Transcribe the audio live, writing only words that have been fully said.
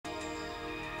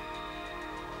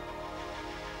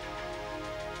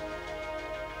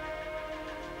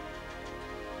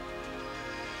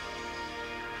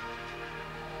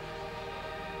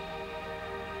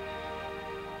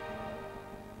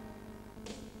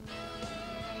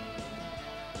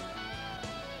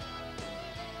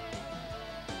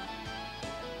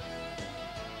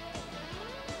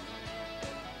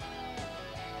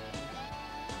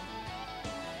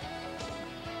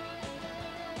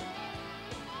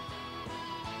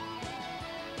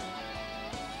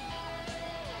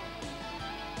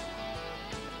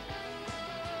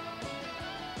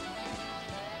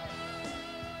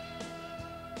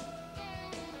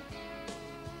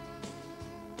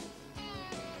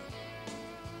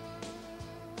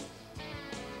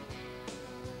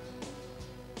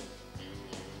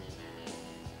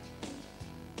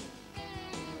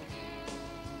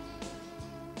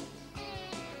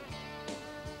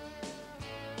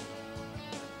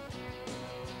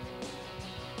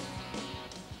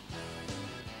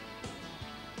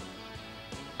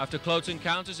After close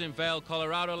encounters in Vail,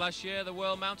 Colorado last year, the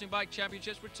World Mountain Bike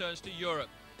Championships returns to Europe.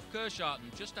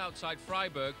 Kirchzarten, just outside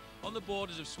Freiburg, on the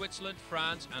borders of Switzerland,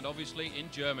 France and obviously in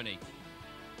Germany.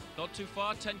 Not too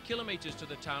far, 10 kilometers to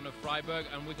the town of Freiburg,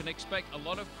 and we can expect a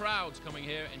lot of crowds coming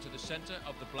here into the center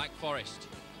of the Black Forest.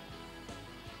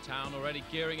 The town already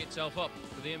gearing itself up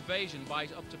for the invasion by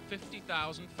up to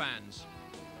 50,000 fans.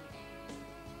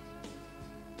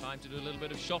 Time to do a little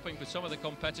bit of shopping for some of the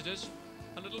competitors,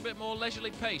 and a little bit more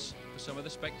leisurely pace for some of the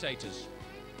spectators.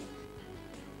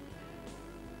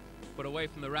 But away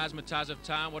from the razzmatazz of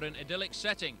town, what an idyllic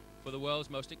setting for the world's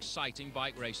most exciting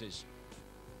bike races.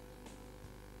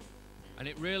 And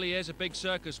it really is a big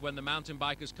circus when the mountain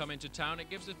bikers come into town. It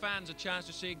gives the fans a chance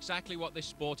to see exactly what this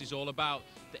sport is all about,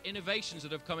 the innovations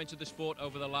that have come into the sport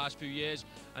over the last few years.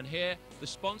 And here, the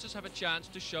sponsors have a chance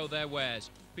to show their wares.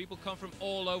 People come from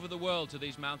all over the world to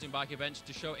these mountain bike events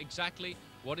to show exactly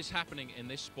what is happening in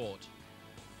this sport.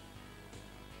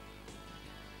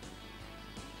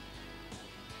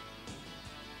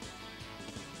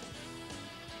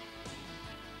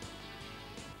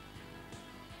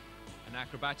 And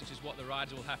acrobatics is what the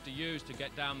riders will have to use to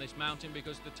get down this mountain,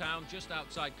 because the town just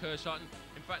outside Kirchzarten,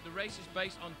 in fact the race is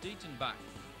based on dichten.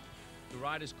 The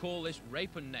riders call this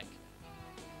neck.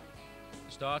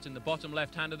 The start in the bottom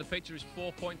left hand of the picture is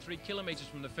 4.3 kilometers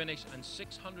from the finish and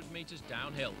 600 meters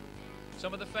downhill.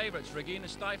 Some of the favourites: Regina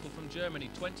Stiefel from Germany,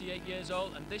 28 years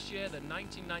old, and this year the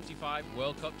 1995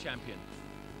 World Cup champion.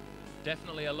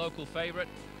 Definitely a local favourite,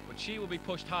 but she will be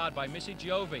pushed hard by Missy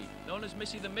Giovi, known as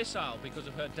Missy the Missile because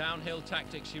of her downhill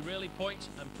tactics. She really points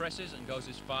and presses and goes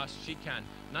as fast as she can.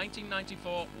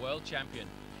 1994 world champion.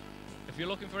 If you're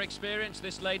looking for experience,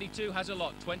 this lady too has a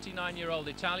lot. 29-year-old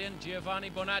Italian Giovanni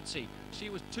Bonazzi. She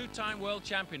was two-time world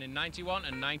champion in 91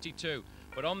 and 92.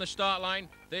 But on the start line,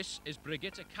 this is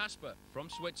Brigitte Kasper from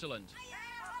Switzerland.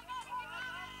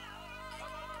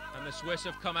 And the Swiss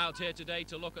have come out here today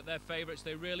to look at their favourites.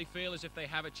 They really feel as if they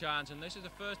have a chance, and this is the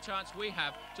first chance we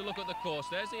have to look at the course.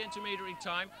 There's the intermediary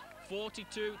time,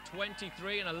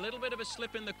 42.23, and a little bit of a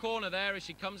slip in the corner there as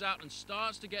she comes out and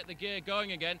starts to get the gear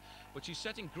going again, but she's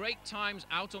setting great times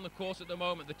out on the course at the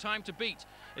moment. The time to beat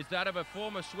is that of a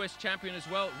former Swiss champion as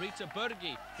well, Rita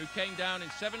Bergi, who came down in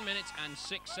 7 minutes and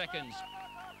 6 seconds.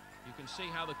 You can see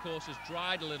how the course has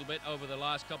dried a little bit over the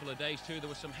last couple of days too. There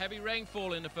was some heavy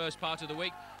rainfall in the first part of the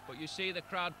week, but you see the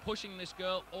crowd pushing this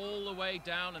girl all the way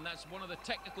down, and that's one of the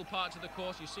technical parts of the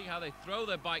course. You see how they throw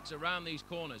their bikes around these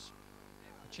corners.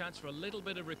 A chance for a little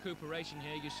bit of recuperation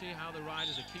here. You see how the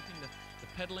riders are keeping the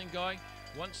pedaling going.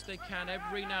 Once they can,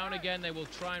 every now and again, they will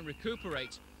try and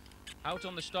recuperate. Out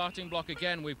on the starting block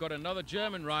again, we've got another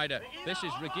German rider. This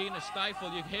is Regina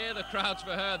Stiefel. You hear the crowds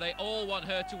for her. They all want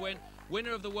her to win.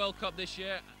 Winner of the World Cup this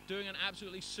year, doing an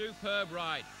absolutely superb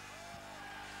ride.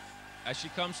 As she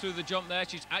comes through the jump there,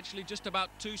 she's actually just about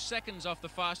 2 seconds off the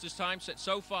fastest time set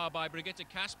so far by Brigitte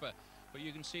Kasper. But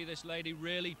you can see this lady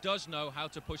really does know how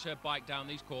to push her bike down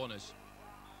these corners.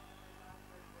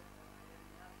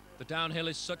 The downhill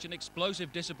is such an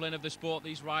explosive discipline of the sport.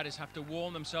 These riders have to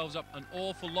warm themselves up an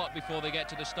awful lot before they get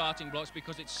to the starting blocks,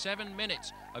 because it's 7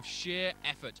 minutes of sheer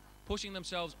effort, pushing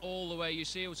themselves all the way. You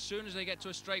see, as soon as they get to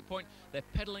a straight point, they're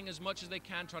pedaling as much as they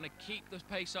can, trying to keep the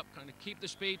pace up, trying to keep the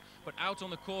speed. But out on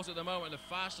the course at the moment, the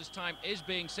fastest time is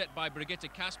being set by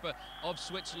Brigitte Kasper of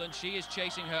Switzerland. She is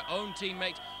chasing her own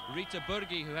teammate, Rita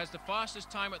Bergi, who has the fastest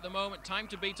time at the moment. Time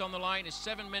to beat on the line is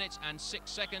 7 minutes and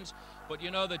 6 seconds. But you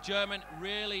know, the German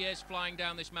really is flying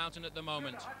down this mountain at the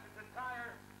moment.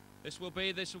 This will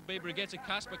be Brigitte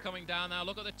Kasper coming down now.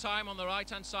 Look at the time on the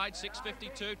right-hand side,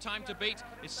 6:52. Time to beat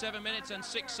is 7 minutes and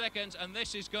 6 seconds, and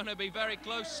this is going to be very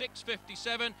close.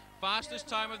 6:57, fastest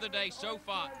time of the day so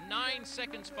far. 9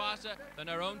 seconds faster than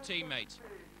her own teammate.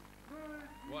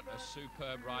 What a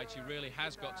superb ride. She really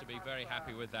has got to be very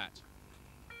happy with that.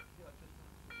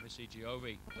 Missy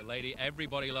Giovi, the lady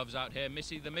everybody loves out here.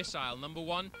 Missy the Missile,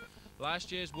 #1.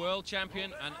 Last year's world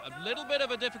champion, and a little bit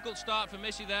of a difficult start for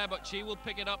Missy there, but she will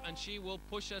pick it up and she will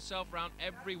push herself around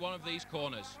every one of these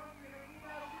corners.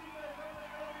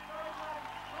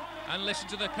 And listen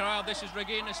to the crowd. This is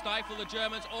Regina Stiefel. The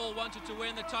Germans all wanted to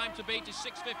win. The time to beat is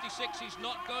 6:56. She's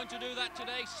not going to do that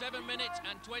today. 7 minutes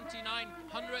and 29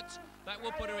 hundredths. That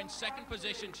will put her in second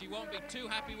position. She won't be too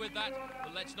happy with that,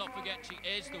 but let's not forget she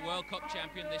is the World Cup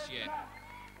champion this year.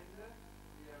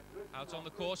 Out on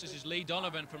the course, this is Lee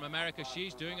Donovan from America.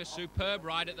 She's doing a superb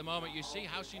ride at the moment. You see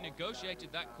how she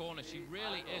negotiated that corner. She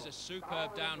really is a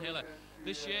superb downhiller.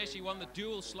 This year she won the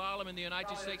dual slalom in the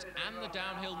United States and the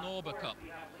downhill Norba Cup.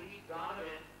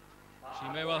 She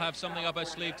may well have something up her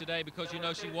sleeve today because you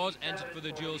know she was entered for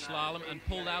the dual slalom and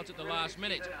pulled out at the last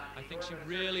minute. I think she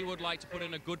really would like to put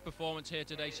in a good performance here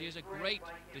today. She is a great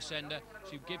descender.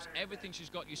 She gives everything she's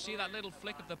got. You see that little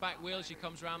flick of the back wheel as she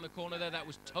comes around the corner there? That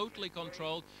was totally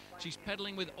controlled. She's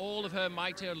pedaling with all of her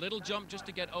might here. A little jump just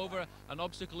to get over an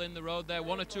obstacle in the road there.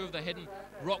 One or two of the hidden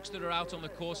rocks that are out on the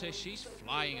course here. She's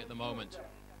flying at the moment.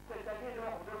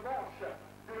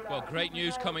 Well, great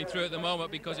news coming through at the moment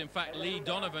because, in fact, Lee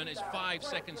Donovan is 5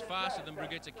 seconds faster than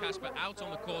Brigitte Kasper out on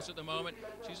the course at the moment.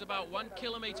 She's about 1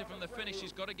 kilometre from the finish.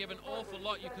 She's got to give an awful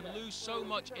lot. You can lose so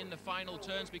much in the final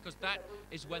turns because that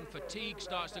is when fatigue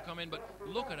starts to come in. But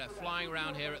look at her flying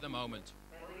around here at the moment.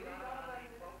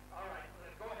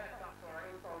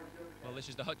 Well, this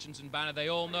is the Hutchinson banner. They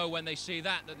all know when they see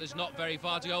that there's not very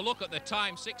far to go. Look at the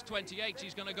time, 6:28.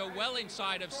 She's going to go well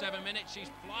inside of 7 minutes. She's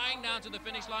flying down to the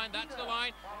finish line. That's the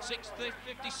line.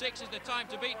 6:56 is the time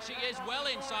to beat. She is well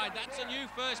inside. That's a new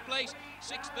first place.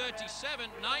 6:37,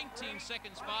 19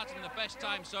 seconds faster than the best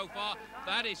time so far.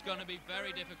 That is going to be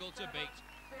very difficult to beat.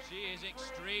 She is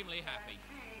extremely happy.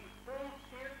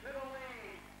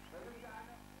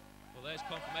 Well, there's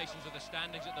confirmations of the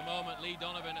standings at the moment. Lee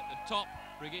Donovan at the top,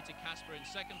 Brigitte Kasper in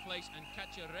second place, and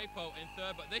Katja Repo in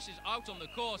third. But this is out on the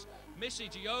course. Missy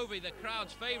Giovi, the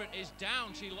crowd's favourite, is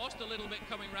down. She lost a little bit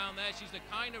coming round there. She's the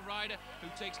kind of rider who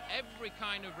takes every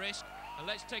kind of risk. And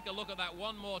let's take a look at that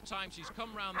one more time. She's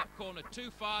come round that corner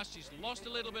too fast. She's lost a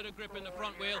little bit of grip in the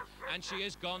front wheel, and she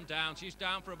has gone down. She's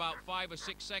down for about 5 or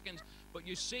 6 seconds. But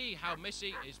you see how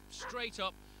Missy is straight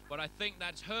up. But I think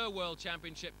that's her World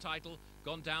Championship title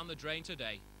gone down the drain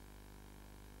today.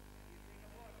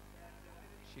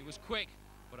 She was quick,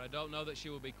 but I don't know that she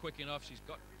will be quick enough. She's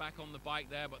got back on the bike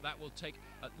there, but that will take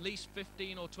at least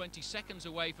 15 or 20 seconds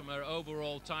away from her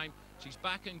overall time. She's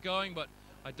back and going, but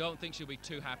I don't think she'll be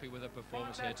too happy with her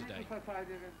performance here today.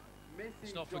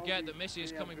 Let's not forget that Missy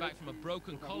is coming back from a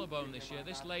broken collarbone this year.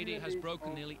 This lady has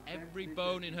broken nearly every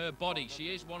bone in her body.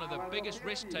 She is one of the biggest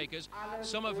risk takers.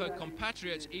 Some of her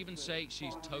compatriots even say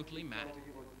she's totally mad.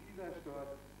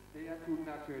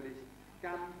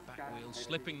 Back wheel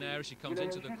slipping there as she comes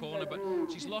into the corner, but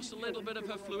she's lost a little bit of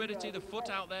her fluidity, the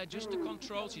foot out there just to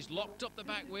control. She's locked up the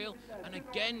back wheel, and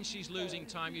again she's losing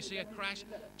time. You see a crash,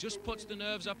 just puts the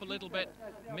nerves up a little bit.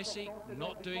 Missy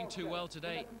not doing too well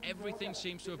today. Everything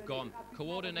seems to have gone.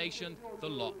 Coordination, the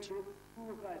lot.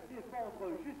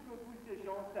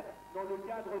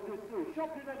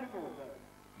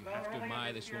 You have to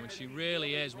admire this woman. She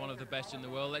really is one of the best in the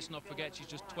world. Let's not forget she's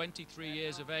just 23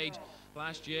 years of age.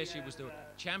 Last year she was the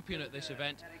champion at this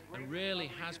event and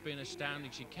really has been astounding.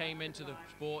 She came into the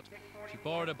sport, she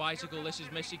borrowed a bicycle. This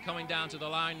is Missy coming down to the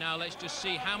line now. Let's just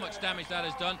see how much damage that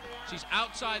has done. She's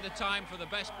outside the time for the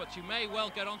best, but she may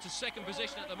well get on to second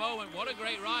position at the moment. What a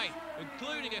great ride,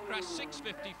 including a crash.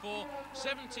 6:54,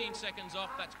 17 seconds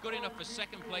off. That's good enough for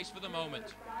second place for the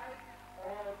moment.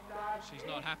 She's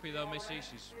not happy though, Missy.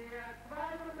 She's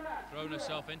thrown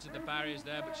herself into the barriers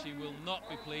there, but she will not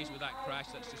be pleased with that crash.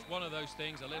 That's just one of those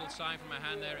things. A little sign from her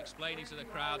hand there explaining to the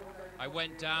crowd, I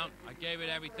went down, I gave it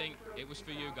everything, it was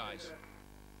for you guys.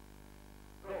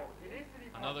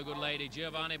 Another good lady,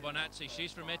 Giovanni Bonazzi.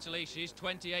 She's from Italy. She's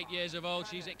 28 years of old.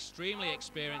 She's extremely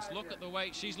experienced. Look at the way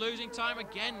she's losing time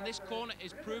again. This corner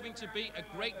is proving to be a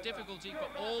great difficulty for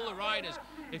all the riders.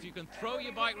 If you can throw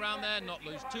your bike around there, not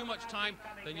lose too much time,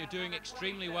 then you're doing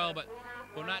extremely well. But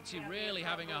Bonazzi really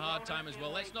having a hard time as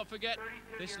well. Let's not forget,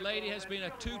 this lady has been a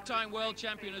two-time world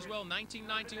champion as well,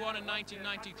 1991 and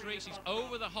 1993. She's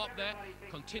over the hop there,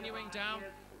 continuing down.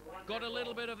 Got a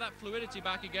little bit of that fluidity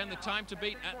back again. The time to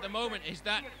beat at the moment is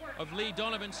that of Lee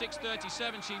Donovan,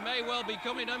 6:37. She may well be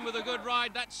coming in with a good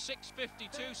ride. That's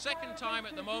 6:52, second time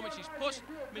at the moment. She's pushed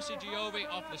Missy Giovi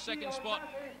off the second spot.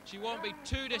 She won't be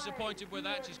too disappointed with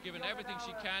that. She's given everything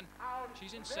she can.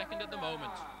 She's in second at the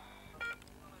moment.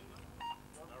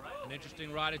 An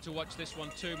interesting rider to watch this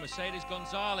one too, Mercedes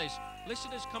Gonzalez.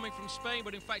 Listed as coming from Spain,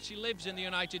 but in fact she lives in the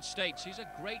United States. She's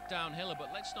a great downhiller,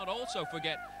 but let's not also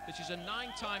forget that she's a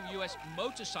 9-time US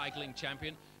motorcycling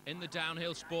champion in the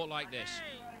downhill sport like this.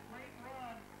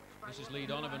 This is Lee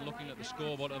Donovan looking at the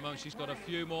scoreboard at the moment. She's got a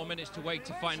few more minutes to wait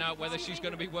to find out whether she's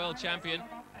going to be world champion.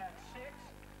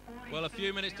 Well, a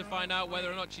few minutes to find out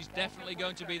whether or not she's definitely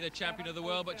going to be the champion of the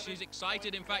world, but she's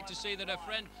excited, in fact, to see that her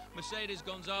friend Mercedes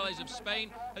Gonzalez of Spain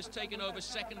has taken over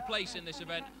second place in this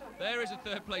event. There is a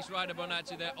third place rider,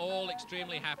 Bonazzi. They're all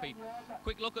extremely happy.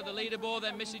 Quick look at the leaderboard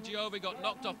then. Missy Giovi got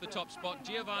knocked off the top spot.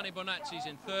 Giovanni Bonazzi's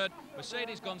in third.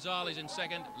 Mercedes Gonzalez in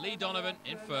second. Lee Donovan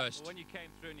in first. When you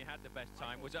came through and you had the best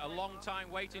time, was it a long time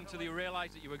waiting until you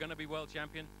realised that you were going to be world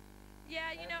champion?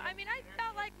 Yeah, you know, I mean, I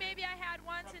felt like maybe I had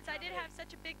one since I did have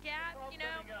such a big gap, you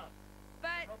know.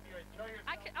 But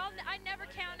I never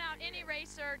count out any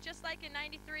racer, just like in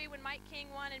 '93 when Mike King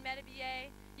won in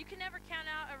Metabier. You can never count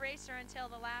out a racer until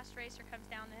the last racer comes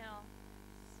down the hill.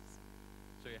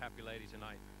 So you're happy lady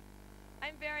tonight?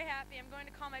 I'm very happy. I'm going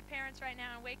to call my parents right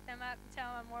now and wake them up and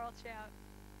tell them I'm world champ.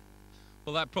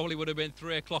 Well, that probably would have been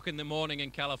 3 o'clock in the morning in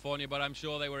California, but I'm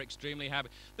sure they were extremely happy.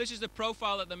 This is the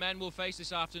profile that the men will face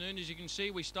this afternoon. As you can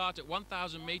see, we start at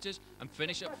 1,000 meters and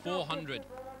finish at 400.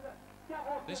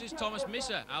 This is Thomas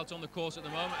Misser out on the course at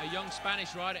the moment, a young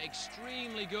Spanish rider,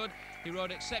 extremely good. He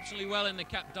rode exceptionally well in the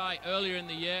Cap d'Ai earlier in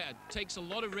the year. It takes a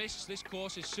lot of risks. This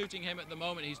course is suiting him at the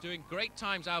moment. He's doing great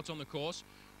times out on the course.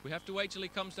 We have to wait till he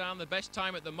comes down. The best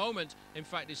time at the moment, in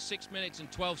fact, is 6 minutes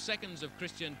and 12 seconds of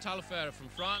Christian Taillefer from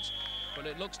France. But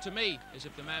it looks to me as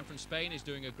if the man from Spain is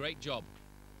doing a great job.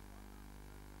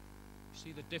 You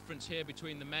see the difference here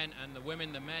between the men and the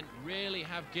women. The men really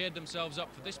have geared themselves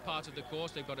up for this part of the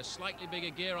course. They've got a slightly bigger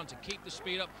gear on to keep the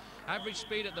speed up. Average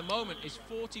speed at the moment is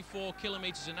 44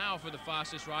 kilometers an hour for the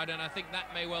fastest rider, and I think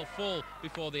that may well fall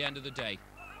before the end of the day.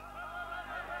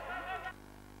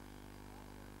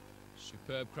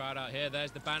 Superb crowd out here.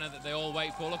 There's the banner that they all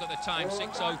wait for. Look at the time,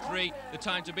 6:03. The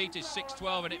time to beat is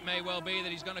 6:12, and it may well be that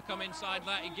he's going to come inside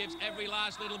that. He gives every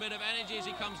last little bit of energy as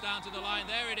he comes down to the line.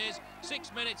 There it is,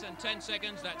 6 minutes and 10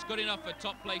 seconds. That's good enough for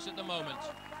top place at the moment.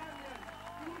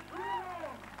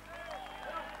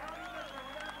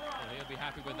 Well, he'll be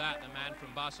happy with that. The man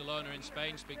from Barcelona in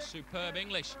Spain speaks superb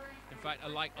English. In fact,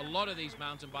 like a lot of these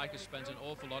mountain bikers, spends an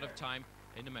awful lot of time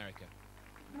in America.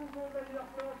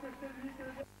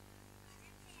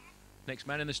 Next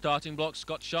man in the starting block,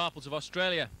 Scott Sharples of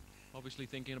Australia. Obviously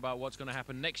thinking about what's going to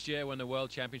happen next year when the World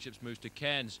Championships moves to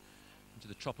Cairns, into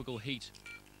the tropical heat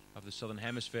of the Southern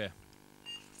Hemisphere.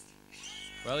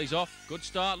 Well, he's off. Good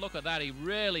start. Look at that. He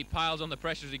really piles on the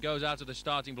pressure as he goes out of the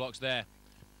starting blocks there.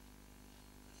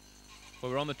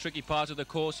 Well, we're on the tricky part of the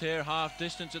course here, half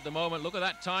distance at the moment. Look at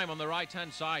that time on the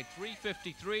right-hand side,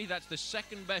 3:53. That's the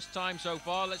second best time so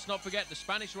far. Let's not forget the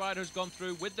Spanish rider has gone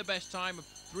through with the best time of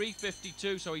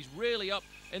 3:52, so he's really up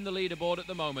in the leaderboard at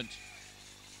the moment.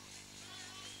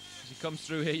 As he comes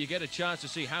through here, you get a chance to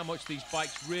see how much these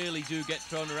bikes really do get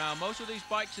thrown around. Most of these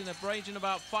bikes in the range in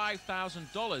about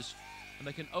 $5,000, and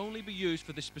they can only be used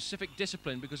for this specific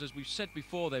discipline because, as we've said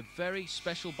before, they're very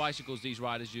special bicycles these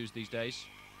riders use these days.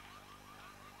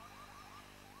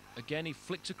 Again, he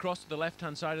flicks across to the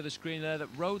left-hand side of the screen there. That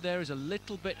road there is a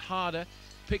little bit harder.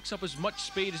 Picks up as much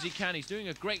speed as he can. He's doing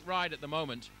a great ride at the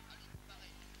moment.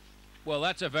 Well,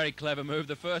 that's a very clever move.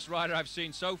 The first rider I've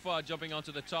seen so far jumping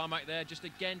onto the tarmac there, just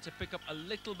again to pick up a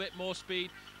little bit more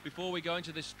speed before we go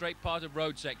into this straight part of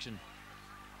road section.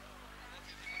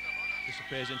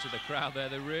 Disappears into the crowd there.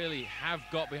 They really have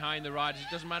got behind the riders.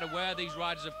 It doesn't matter where these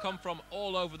riders have come from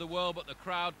all over the world, but the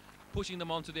crowd pushing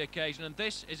them onto the occasion, and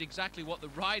this is exactly what the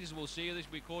riders will see. This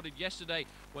was recorded yesterday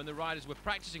when the riders were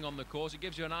practicing on the course. It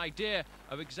gives you an idea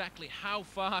of exactly how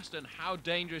fast and how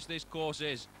dangerous this course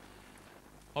is.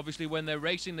 Obviously, when they're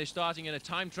racing, they're starting in a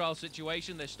time trial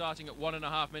situation. They're starting at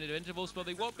 1.5 minute intervals, but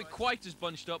they won't be quite as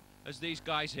bunched up as these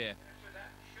guys here.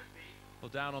 Well,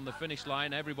 down on the finish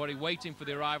line, everybody waiting for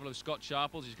the arrival of Scott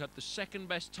Sharples. He's got the second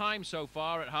best time so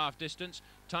far at half distance.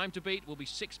 Time to beat will be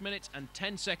 6 minutes and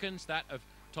 10 seconds, that of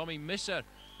Tommy Misser,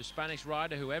 the Spanish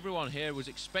rider who everyone here was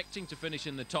expecting to finish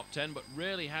in the top 10, but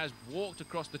really has walked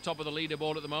across the top of the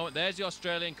leaderboard at the moment. There's the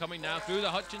Australian coming now through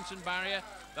the Hutchinson barrier.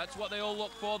 That's what they all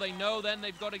look for. They know then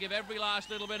they've got to give every last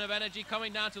little bit of energy.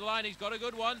 Coming down to the line, he's got a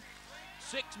good one.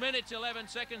 6 minutes, 11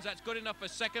 seconds. That's good enough for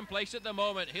second place at the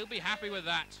moment. He'll be happy with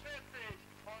that.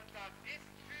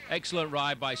 Excellent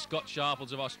ride by Scott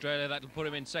Sharples of Australia. That'll put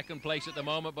him in second place at the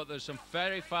moment, but there's some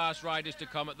very fast riders to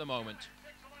come at the moment.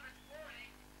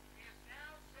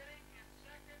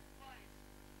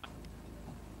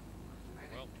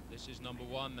 This is number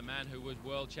one, the man who was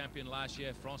world champion last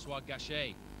year, Francois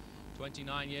Gachet,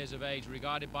 29 years of age,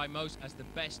 regarded by most as the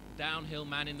best downhill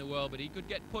man in the world, but he could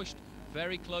get pushed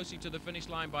very closely to the finish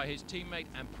line by his teammate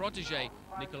and protege,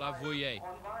 Nicolas Vouillet.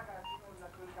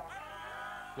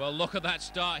 Well, look at that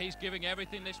start. He's giving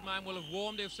everything. This man will have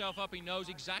warmed himself up. He knows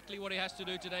exactly what he has to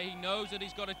do today. He knows that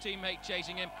he's got a teammate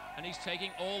chasing him, and he's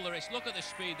taking all the risk. Look at the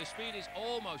speed. The speed is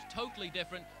almost totally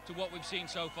different to what we've seen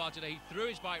so far today. He threw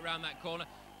his bike around that corner.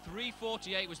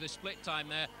 3:48 was the split time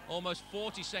there, almost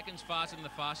 40 seconds faster than the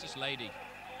fastest lady.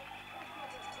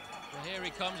 Well, here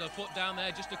he comes, a foot down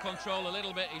there just to control a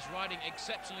little bit. He's riding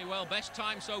exceptionally well. Best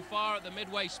time so far at the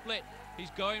midway split.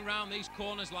 He's going round these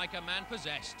corners like a man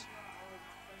possessed.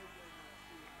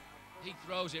 He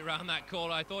throws it around that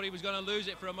corner. I thought he was going to lose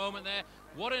it for a moment there.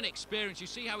 What an experience. You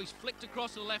see how he's flicked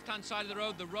across to the left-hand side of the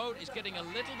road. The road is getting a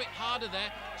little bit harder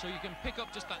there, so you can pick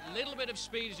up just that little bit of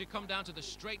speed as you come down to the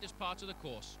straightest part of the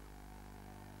course.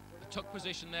 The tuck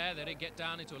position there, they did get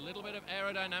down into a little bit of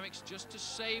aerodynamics just to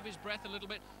save his breath a little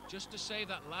bit, just to save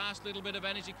that last little bit of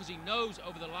energy, because he knows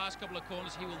over the last couple of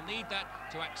corners he will need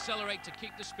that to accelerate, to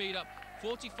keep the speed up.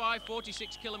 45,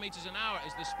 46 kilometers an hour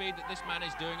is the speed that this man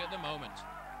is doing at the moment.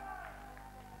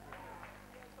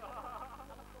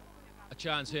 A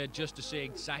chance here just to see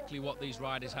exactly what these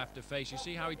riders have to face. You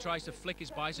see how he tries to flick his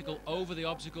bicycle over the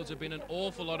obstacles. There have been an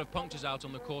awful lot of punctures out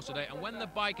on the course today, and when the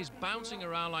bike is bouncing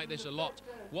around like this a lot,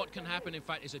 what can happen in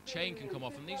fact is a chain can come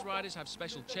off, and these riders have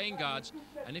special chain guards,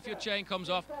 and if your chain comes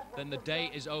off, then the day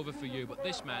is over for you. But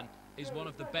this man is one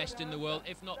of the best in the world,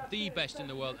 if not the best in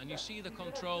the world, and you see the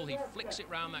control. He flicks it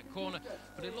round that corner,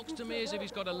 but it looks to me as if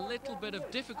he's got a little bit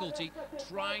of difficulty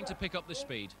trying to pick up the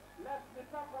speed.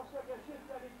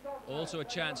 Also a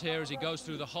chance here as he goes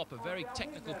through the hop, a very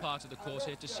technical part of the course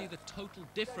here, to see the total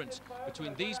difference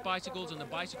between these bicycles and the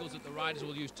bicycles that the riders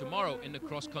will use tomorrow in the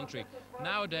cross country.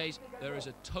 Nowadays there is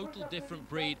a total different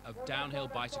breed of downhill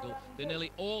bicycle. They're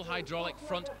nearly all hydraulic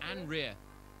front and rear.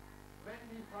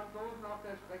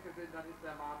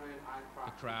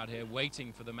 The crowd here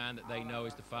waiting for the man that they know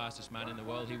is the fastest man in the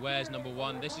world. He wears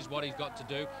 #1. This is what he's got to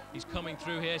do. He's coming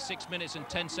through here, 6 minutes and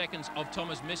 10 seconds of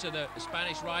Thomas Missa, the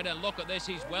Spanish rider. And look at this,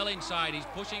 he's well inside. He's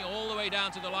pushing all the way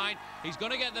down to the line. He's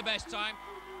going to get the best time.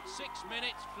 6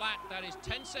 minutes flat. That is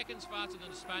 10 seconds faster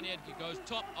than the Spaniard. He goes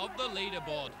top of the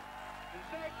leaderboard.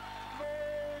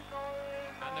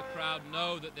 And the crowd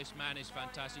know that this man is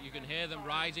fantastic. You can hear them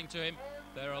rising to him.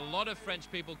 There are a lot of French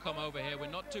people come over here. We're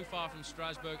not too far from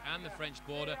Strasbourg and the French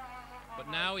border. But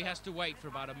now he has to wait for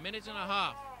about a minute and a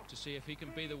half to see if he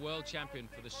can be the world champion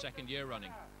for the second year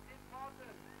running.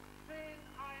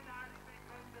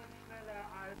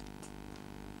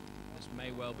 This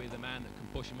may well be the man that can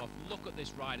push him off. Look at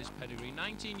this rider's pedigree.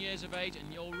 19 years of age,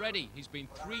 and already he's been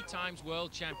 3 times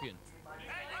world champion.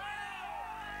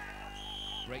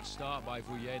 Great start by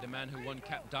Vouillet, the man who won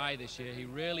Cap d'Aille this year. He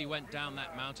really went down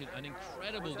that mountain. An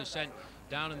incredible descent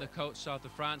down in the Côte south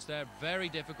of France there. Very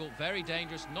difficult, very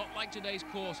dangerous, not like today's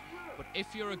course. But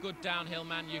if you're a good downhill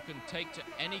man, you can take to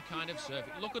any kind of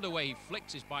surface. Look at the way he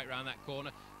flicks his bike around that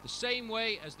corner. The same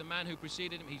way as the man who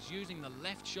preceded him. He's using the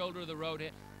left shoulder of the road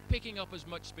here, picking up as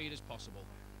much speed as possible.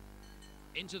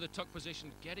 Into the tuck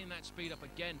position, getting that speed up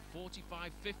again,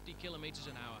 45, 50 kilometers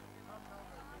an hour.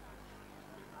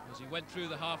 As he went through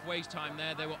the halfway time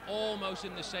there, they were almost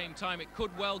in the same time. It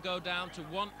could well go down to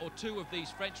 1 or 2 of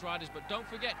these French riders, but don't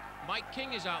forget, Mike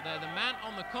King is out there, the man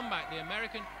on the comeback, the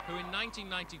American who in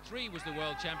 1993 was the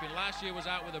world champion. Last year was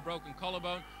out with a broken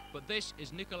collarbone, but this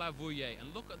is Nicolas Vouillet,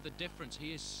 and look at the difference.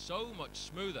 He is so much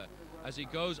smoother as he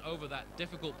goes over that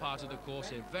difficult part of the course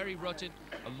here. Very rutted,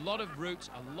 a lot of roots,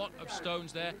 a lot of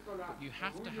stones there, but you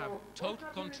have to have total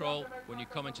control when you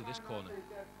come into this corner.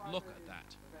 Look at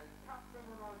that.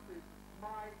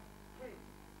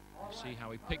 See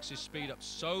how he picks his speed up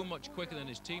so much quicker than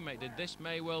his teammate did. This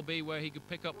may well be where he could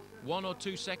pick up 1 or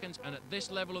 2 seconds, and at this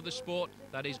level of the sport,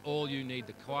 that is all you need.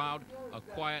 The crowd are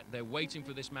quiet, they're waiting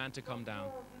for this man to come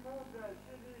down.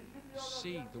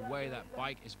 See the way that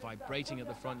bike is vibrating at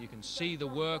the front. You can see the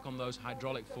work on those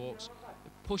hydraulic forks.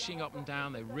 They're pushing up and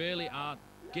down. They really are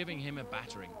giving him a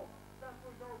battering.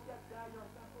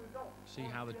 See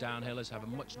how the downhillers have a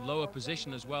much lower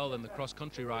position as well than the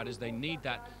cross-country riders. They need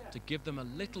that to give them a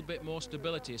little bit more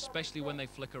stability, especially when they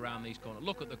flick around these corners.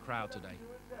 Look at the crowd today.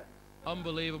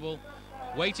 Unbelievable.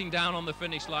 Waiting down on the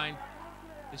finish line.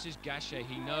 This is Gachet.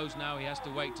 He knows now he has to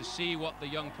wait to see what the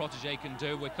young protege can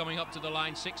do. We're coming up to the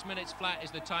line. 6 minutes flat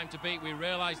is the time to beat. We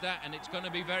realize that, and it's going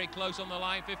to be very close on the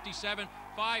line. 57,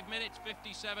 5 minutes,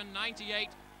 57, 98.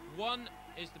 1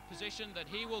 is the position that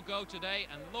he will go today,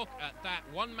 and look at that.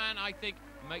 One man I think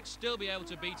might still be able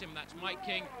to beat him. That's Mike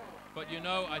King. But you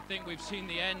know, I think we've seen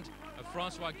the end of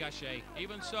Francois Gachet.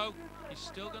 Even so, he's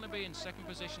still going to be in second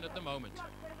position at the moment.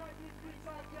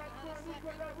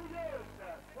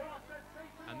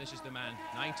 And this is the man,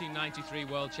 1993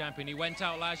 world champion. He went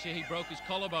out last year, he broke his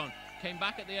collarbone, came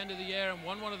back at the end of the year and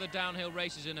won one of the downhill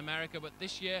races in America. But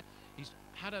this year, he's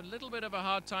had a little bit of a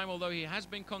hard time, although he has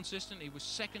been consistent. He was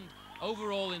second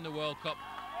overall in the World Cup.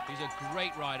 He's a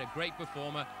great rider, great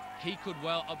performer. He could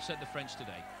well upset the French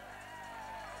today.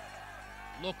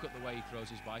 Look at the way he throws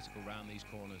his bicycle around these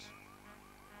corners.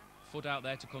 Foot out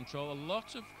there to control. A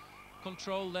lot of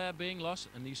control there being lost.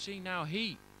 And you see now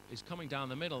he is coming down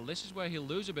the middle. This is where he'll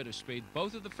lose a bit of speed.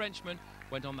 Both of the Frenchmen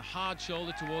went on the hard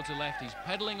shoulder towards the left. He's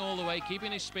pedaling all the way,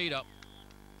 keeping his speed up.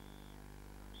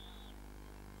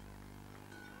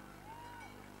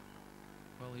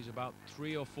 he's about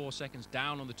 3 or 4 seconds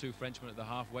down on the two Frenchmen at the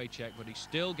halfway check, but he's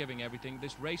still giving everything.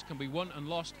 This race can be won and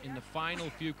lost in the final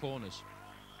few corners.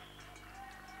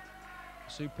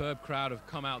 A superb crowd have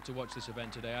come out to watch this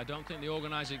event today. I don't think the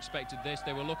organisers expected this.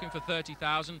 They were looking for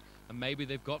 30,000, and maybe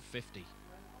they've got 50.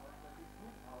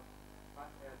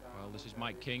 Well, this is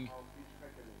Mike King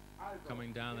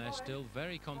coming down there, still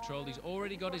very controlled. He's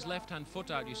already got his left-hand foot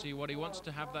out. You see, what he wants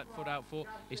to have that foot out for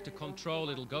is to control.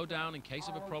 It'll go down in case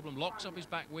of a problem, locks up his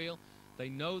back wheel. They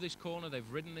know this corner.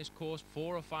 They've ridden this course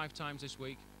 4 or 5 times this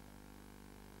week.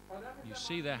 You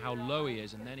see there how low he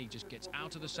is, and then he just gets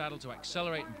out of the saddle to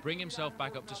accelerate and bring himself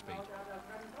back up to speed.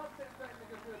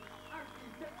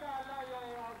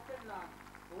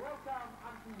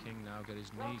 King now get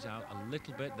his knees out a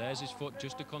little bit. There's his foot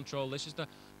just to control. This is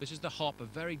the hop, a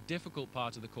very difficult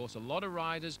part of the course. A lot of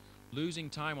riders losing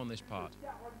time on this part.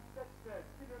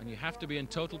 And you have to be in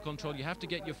total control. You have to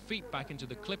get your feet back into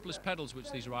the clipless pedals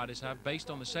which these riders have, based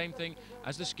on the same thing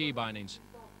as the ski bindings.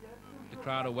 The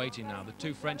crowd are waiting now. The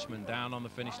two Frenchmen down on the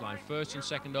finish line, first and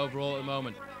second overall at the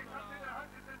moment.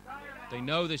 They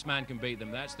know this man can beat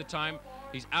them. That's the time.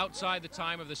 He's outside the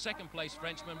time of the second place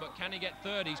Frenchman, but can he get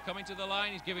third? He's coming to the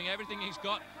line. He's giving everything he's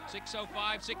got.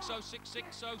 6:05, 6:06,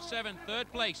 6:07.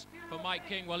 Third place for Mike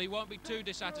King. Well, he won't be too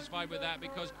dissatisfied with that,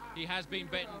 because he has been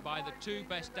beaten by the two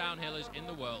best downhillers in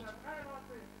the world.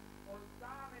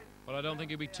 Well, I don't think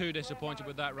he'll be too disappointed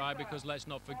with that ride, because let's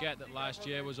not forget that last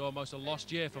year was almost a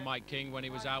lost year for Mike King when he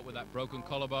was out with that broken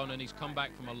collarbone, and he's come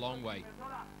back from a long way.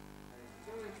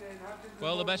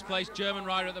 Well, the best placed German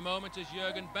rider at the moment is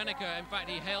Jürgen Benneker. In fact,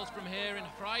 he hails from here in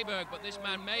Freiburg, but this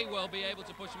man may well be able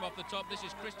to push him off the top. This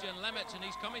is Christian Lemetz, and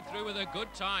he's coming through with a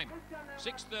good time.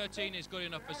 6:13 is good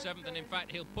enough for 7th, and in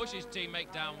fact, he'll push his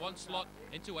teammate down 1 slot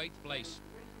into 8th place.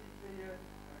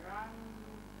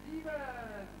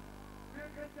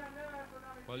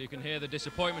 Well, you can hear the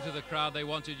disappointment of the crowd. They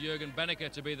wanted Jürgen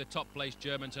Benneker to be the top placed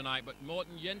German tonight, but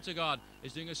Morten Jentegaard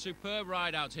is doing a superb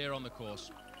ride out here on the course.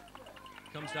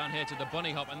 Comes down here to the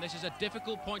bunny hop, and this is a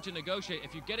difficult point to negotiate.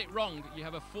 If you get it wrong, you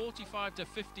have a 45 to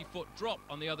 50 foot drop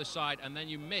on the other side, and then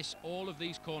you miss all of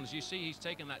these corners. You see he's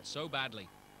taken that so badly.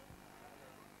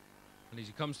 And as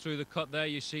he comes through the cut there,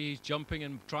 you see he's jumping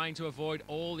and trying to avoid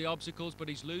all the obstacles, but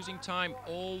he's losing time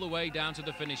all the way down to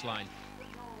the finish line.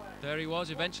 There he was,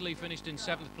 eventually finished in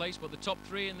 7th place, but the top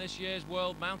 3 in this year's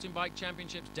World Mountain Bike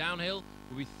Championships downhill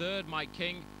will be 3rd Mike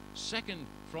King, 2nd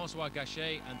François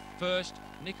Gachet, and 1st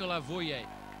Nicolas Vouillet,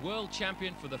 world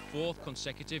champion for the 4th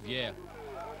consecutive year.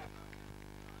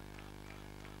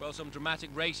 Well, some dramatic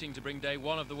racing to bring day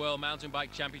 1 of the World Mountain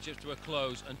Bike Championships to a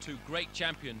close, and 2 great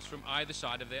champions from either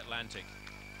side of the Atlantic.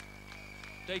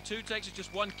 Day 2 takes us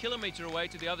just 1 kilometre away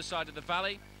to the other side of the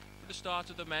valley for the start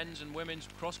of the men's and women's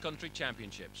cross-country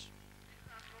championships.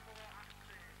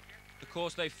 The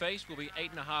course they face will be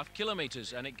 8.5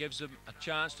 kilometres, and it gives them a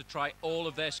chance to try all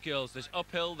of their skills. There's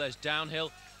uphill, there's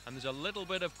downhill, and there's a little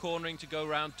bit of cornering to go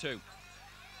round too.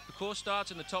 The course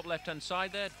starts in the top left-hand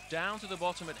side there, down to the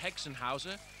bottom at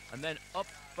Hexenhauser, and then up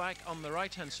back on the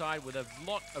right-hand side with a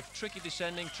lot of tricky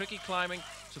descending, tricky climbing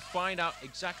to find out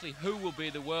exactly who will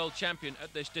be the world champion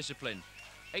at this discipline.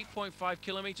 8.5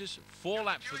 kilometres, 4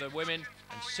 laps for the women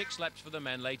and 6 laps for the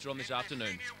men later on this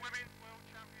afternoon.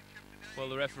 Well,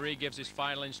 the referee gives his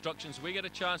final instructions. We get a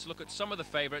chance to look at some of the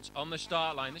favourites on the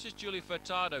start line. This is Giulio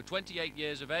Furtado, 28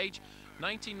 years of age,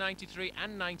 1993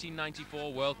 and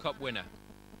 1994 World Cup winner.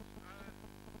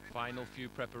 Final few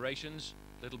preparations,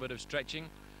 a little bit of stretching.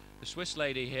 The Swiss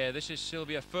lady here, this is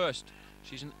Sylvia Fürst.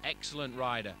 She's an excellent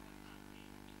rider.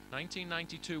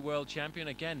 1992 world champion,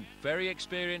 again, very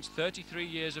experienced, 33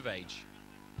 years of age.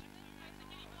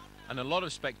 And a lot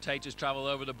of spectators travel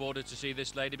over the border to see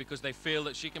this lady because they feel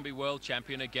that she can be world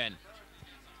champion again.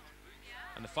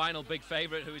 And the final big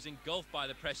favourite, who is engulfed by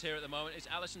the press here at the moment, is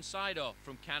Alison Seidorf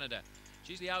from Canada.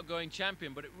 She's the outgoing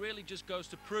champion, but it really just goes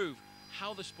to prove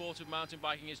how the sport of mountain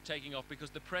biking is taking off, because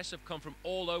the press have come from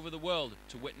all over the world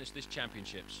to witness this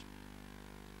championships.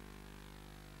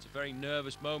 It's a very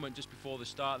nervous moment just before the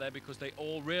start there, because they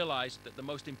all realise that the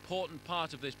most important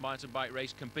part of this mountain bike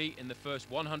race can be in the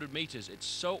first 100 metres. It's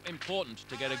so important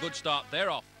to get a good start. They're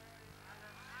off.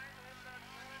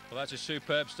 Well, that's a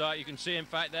superb start. You can see, in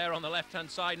fact, there on the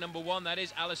left-hand side, number 1, that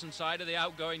is Alison Seidorf, the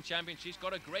outgoing champion. She's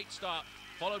got a great start,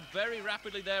 followed very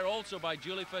rapidly there also by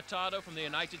Giulio Furtado from the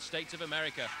United States of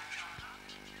America.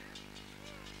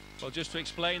 Well, just to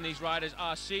explain, these riders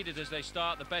are seeded as they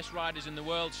start. The best riders in the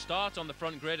world start on the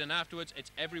front grid, and afterwards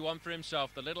it's everyone for himself.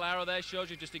 The little arrow there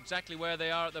shows you just exactly where they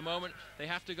are at the moment. They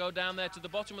have to go down there to the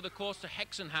bottom of the course to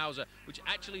Hexenhauser, which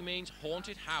actually means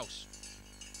haunted house.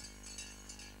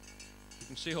 You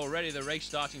can see already the race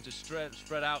starting to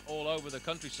spread out all over the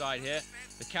countryside here.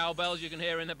 The cowbells you can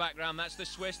hear in the background, that's the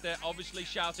Swiss. They're obviously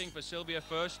shouting for Sylvia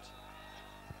first.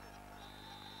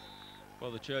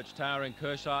 Well, the church tower in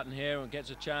Kirchzarten here gets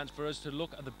a chance for us to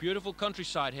look at the beautiful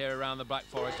countryside here around the Black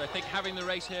Forest. I think having the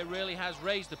race here really has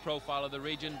raised the profile of the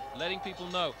region, letting people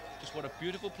know just what a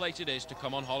beautiful place it is to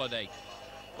come on holiday.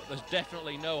 But there's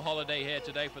definitely no holiday here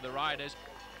today for the riders.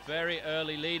 Very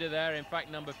early leader there, in fact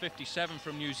number 57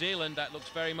 from New Zealand. That looks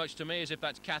very much to me as if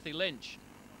that's Kathy Lynch.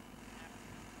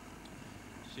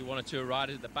 See one or two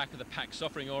riders at the back of the pack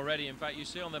suffering already. In fact, you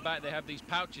see on the back they have these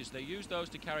pouches. They use those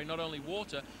to carry not only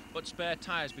water but spare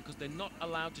tyres, because they're not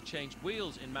allowed to change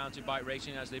wheels in mountain bike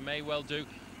racing, as they may well do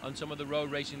on some of the road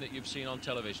racing that you've seen on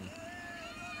television.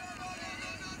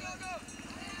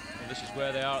 And this is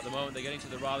where they are at the moment. They're getting to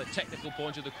the rather technical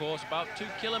point of the course, about 2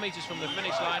 kilometres from the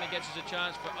finish line. It gets us a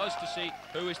chance for us to see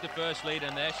who is the first leader,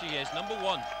 and there she is, number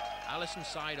 1. Alison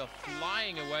Seidel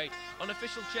flying away.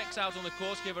 Unofficial checks out on the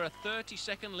course give her a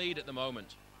 30-second lead at the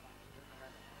moment.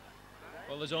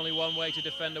 Well, there's only one way to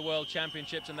defend the World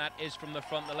Championships, and that is from the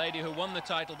front. The lady who won the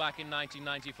title back in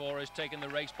 1994 has taken the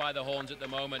race by the horns at the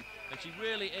moment, and she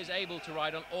really is able to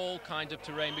ride on all kinds of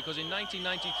terrain, because in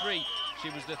 1993 she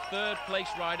was the 3rd place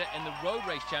rider in the road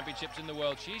race championships in the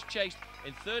world. She's chased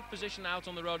in 3rd position out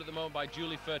on the road at the moment by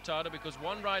Julie Furtado, because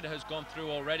one rider has gone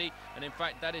through already, and in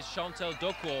fact that is Chantal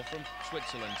Daucourt from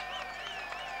Switzerland.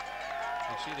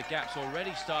 You see the gaps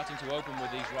already starting to open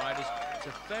with these riders. It's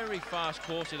a very fast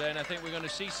course today, and I think we're going to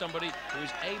see somebody who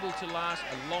is able to last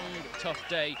a long, tough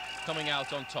day coming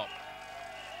out on top.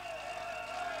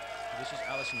 This is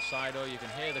Alison Seidel. You can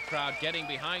hear the crowd getting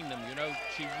behind them. You know,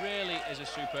 she really is a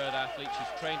superb athlete.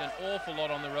 She's trained an awful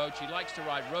lot on the road. She likes to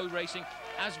ride road racing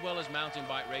as well as mountain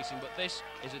bike racing, but this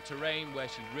is a terrain where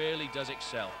she really does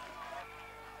excel.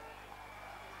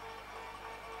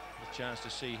 Chance to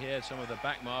see here some of the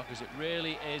back markers. It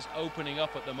really is opening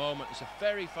up at the moment. It's a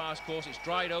very fast course. It's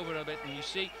dried over a bit, and you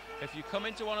see if you come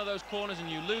into one of those corners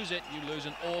and you lose it, you lose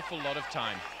an awful lot of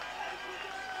time.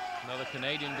 Another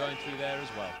Canadian going through there as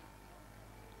well.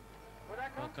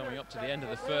 Well, coming up to the end of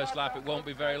the first lap, it won't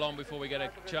be very long before we get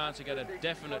a chance to get a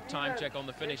definite time check on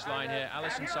the finish line here.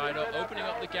 Alison Seidel opening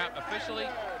up the gap officially.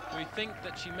 We think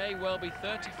that she may well be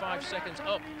 35 seconds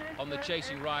up on the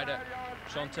chasing rider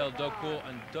Chantal Daucourt,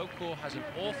 and Daucourt has an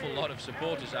awful lot of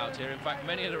supporters out here. In fact,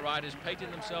 many of the riders painting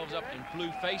themselves up in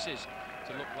blue faces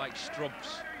to look like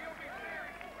strubs.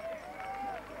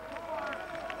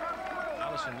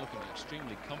 Alison looking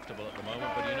extremely comfortable at the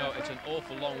moment, but you know, it's an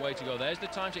awful long way to go. There's the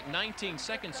time check, 19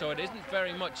 seconds, so it isn't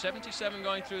very much. 77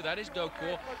 going through, that is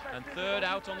Daucourt, and 3rd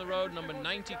out on the road, number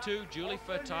 92, Julie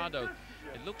Furtado.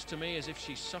 It looks to me as if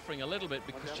she's suffering a little bit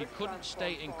because she couldn't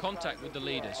stay in contact with the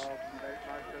leaders.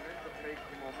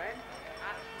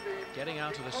 Getting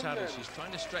out of the saddle, she's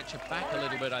trying to stretch her back a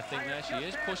little bit, I think there. She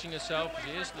is pushing herself.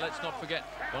 She is, let's not forget,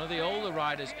 one of the older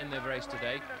riders in the race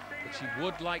today, but she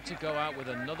would like to go out with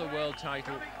another world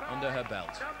title under her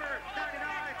belt.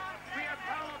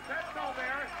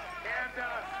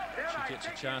 She gets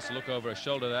a chance to look over her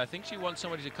shoulder there. I think she wants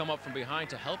somebody to come up from behind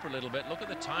to help her a little bit. Look at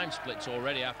the time splits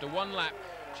already. After one lap,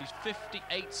 she's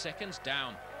 58 seconds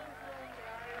down.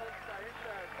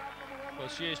 Well,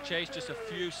 she is chased just a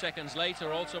few seconds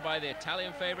later also by the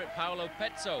Italian favourite Paolo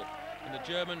Pezzo and the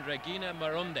German Regina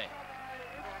Maronde.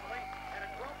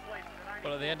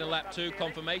 Well, at the end of lap 2,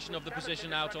 confirmation of the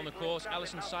position out on the course.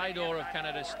 Alison Seidel of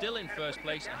Canada still in 1st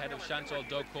place, ahead of Chantal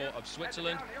Daucourt of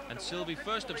Switzerland, and Sylvie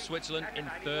First of Switzerland in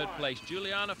 3rd place.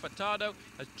 Juliana Furtado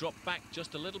has dropped back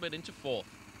just a little bit into 4th.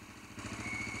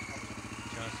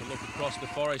 Chance to look across the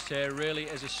forest here. Really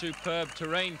is a superb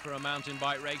terrain for a mountain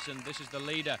bike race, and this is the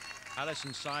leader,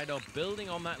 Alison Seidel, building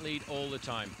on that lead all the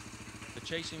time. The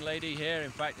chasing lady here,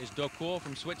 in fact, is Daucourt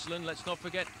from Switzerland. Let's not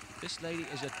forget, this lady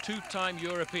is a 2-time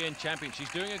European champion. She's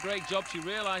doing a great job. She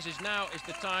realizes now is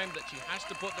the time that she has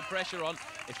to put the pressure on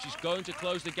if she's going to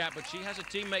close the gap, but she has a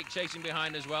teammate chasing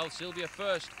behind as well. Sylvia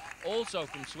First, also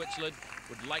from Switzerland,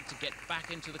 would like to get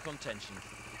back into the contention.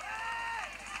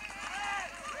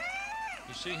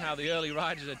 You see how the early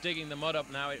riders are digging the mud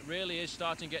up now. It really is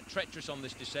starting to get treacherous on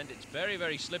this descent. It's very,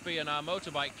 very slippy, and our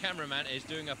motorbike cameraman is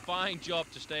doing a fine job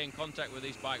to stay in contact with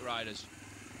these bike riders.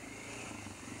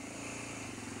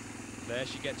 There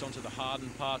she gets onto the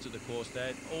hardened part of the course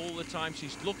there. All the time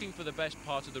she's looking for the best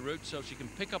part of the route so she can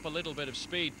pick up a little bit of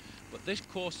speed. But this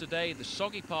course today, the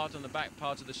soggy part on the back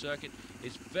part of the circuit,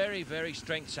 is very, very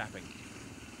strength sapping.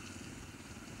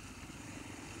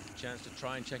 chance to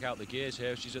try and check out the gears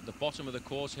here. She's at the bottom of the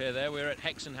course here. There we're at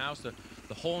Hexenhaus,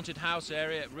 the haunted house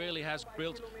area. It really has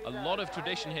built a lot of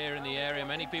tradition here in the area.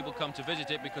 Many people come to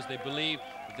visit it because they believe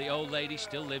that the old lady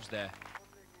still lives there.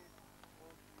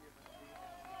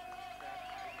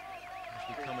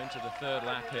 We come into the third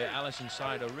lap here. Alison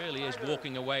Seider really is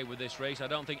walking away with this race. I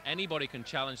don't think anybody can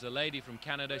challenge the lady from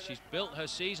Canada. She's built her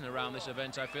season around this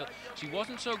event, I feel. She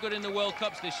wasn't so good in the World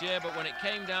Cups this year, but when it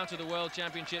came down to the World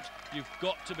Championships, you've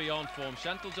got to be on form.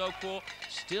 Chantal Daucourt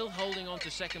still holding on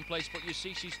to second place, but you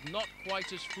see she's not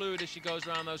quite as fluid as she goes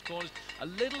around those corners. A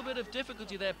little bit of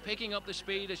difficulty there picking up the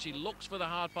speed as she looks for the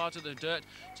hard part of the dirt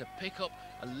to pick up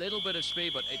a little bit of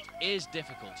speed, but it is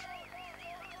difficult.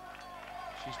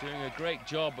 She's doing a great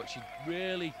job, but she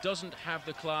really doesn't have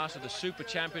the class of the super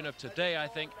champion of today, I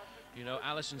think. You know,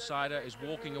 Alison Seider is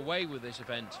walking away with this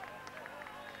event.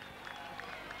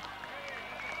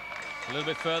 A little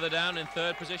bit further down in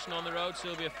third position on the road,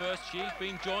 Sylvia First. She's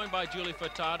been joined by Julie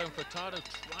Furtado, and Furtado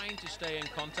trying to stay in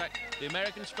contact. The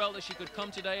Americans felt that she could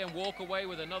come today and walk away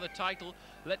with another title.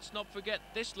 Let's not forget,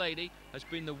 this lady has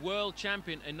been the world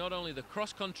champion in not only the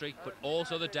cross-country, but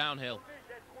also the downhill.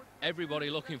 Everybody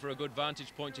looking for a good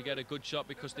vantage point to get a good shot,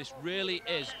 because this really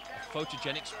is a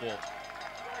photogenic sport.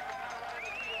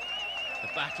 The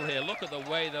battle here, look at the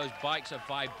way those bikes are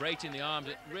vibrating the arms.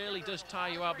 It really does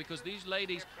tire you out, because these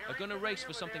ladies are going to race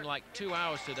for something like 2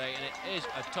 hours today, and it is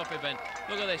a tough event.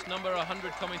 Look at this, number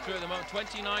 100 coming through at the moment.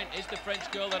 29 is the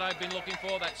French girl that I've been looking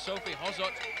for. That's Sophie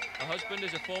Hozot. Her husband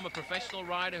is a former professional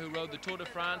rider who rode the Tour de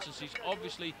France, and she's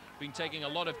obviously been taking a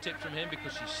lot of tips from him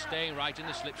because she's staying right in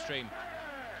the slipstream.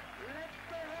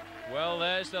 Well,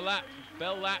 there's the lap,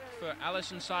 bell lap for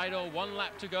Alison Seider. 1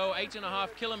 lap to go,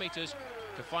 8.5 kilometers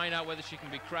to find out whether she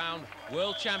can be crowned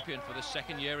world champion for the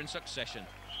second year in succession.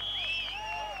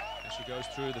 As she goes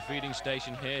through the feeding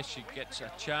station here, she gets a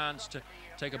chance to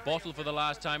take a bottle for the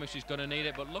last time if she's going to need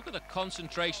it. But look at the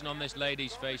concentration on this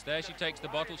lady's face. There she takes the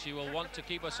bottle. She will want to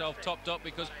keep herself topped up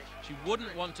because she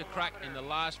wouldn't want to crack in the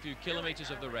last few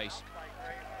kilometers of the race.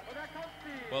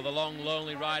 Well, the long,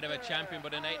 lonely ride of a champion,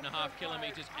 but in 8.5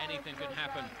 kilometers, anything can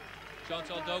happen.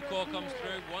 Chantal Daucourt comes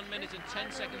through, 1 minute and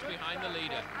 10 seconds behind the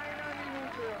leader.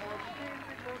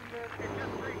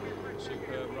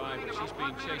 Superb ride, but she's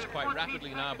being chased quite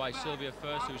rapidly now by Sylvia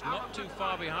First, who's not too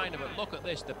far behind her. But look at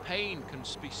this, the pain can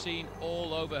be seen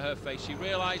all over her face. She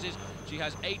realizes she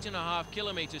has 8.5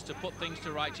 kilometers to put things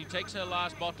to right. She takes her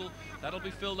last bottle. That'll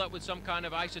be filled up with some kind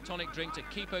of isotonic drink to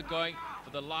keep her going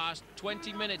for the last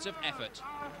 20 minutes of effort.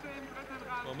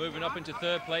 Well, moving up into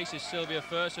third place is Sylvia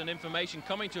First, and information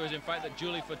coming to us, in fact, that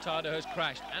Julie Furtado has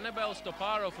crashed. Annabelle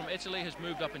Stopparo from Italy has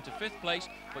moved up into 5th place,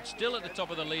 but still at the top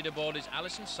of the leaderboard is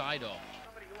Alison Seider.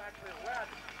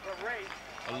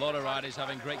 A lot of riders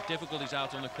having great difficulties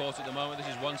out on the course at the moment. This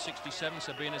is 167,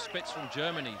 Sabina Spitz from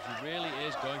Germany, who really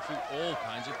is going through all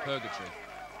kinds of purgatory.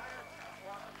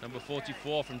 Number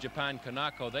 44 from Japan,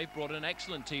 Kanako. They've brought an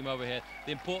excellent team over here.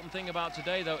 The important thing about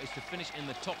today, though, is to finish in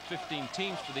the top 15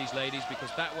 teams for these ladies, because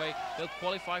that way they'll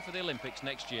qualify for the Olympics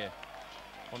next year.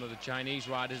 One of the Chinese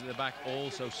riders at the back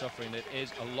also suffering. It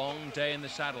is a long day in the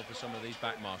saddle for some of these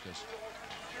back markers.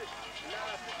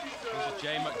 This is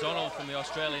Jay McDonald from the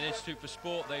Australian Institute for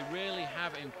Sport. They really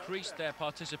have increased their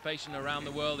participation around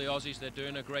the world, the Aussies. They're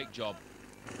doing a great job.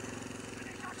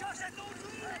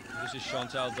 This is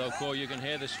Chantal Daucourt. You can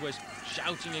hear the Swiss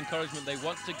shouting encouragement. They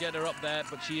want to get her up there,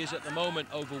 but she is at the moment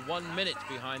over 1 minute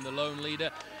behind the lone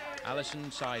leader, Alison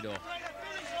Seider.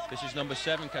 This is number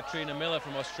 7, Katrina Miller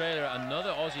from Australia,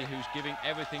 another Aussie who's giving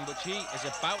everything, but she is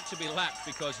about to be lapped,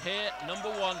 because here, number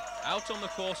 1, out on the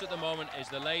course at the moment, is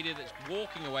the lady that's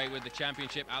walking away with the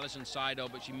championship, Alison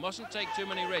Seider. But she mustn't take too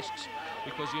many risks,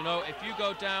 because, you know, if you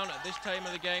go down at this time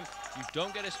of the game, you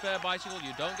don't get a spare bicycle,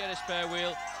 you don't get a spare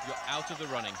wheel, you're out of the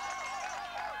running.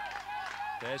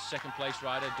 There's second place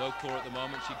rider Daucourt at the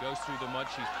moment. She goes through the mud.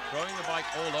 She's throwing the bike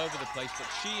all over the place, but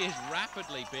she is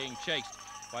rapidly being chased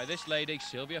by this lady,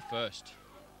 Sylvia First.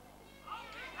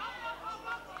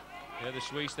 Here the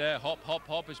Swiss there, hop, hop,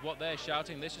 hop is what they're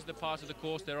shouting. This is the part of the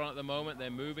course they're on at the moment.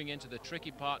 They're moving into the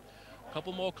tricky part. A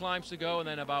couple more climbs to go, and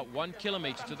then about 1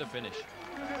 kilometer to the finish.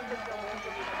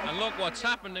 And look what's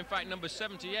happened. In fact, number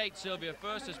 78, Sylvia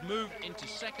First, has moved into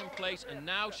second place, and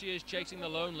now she is chasing the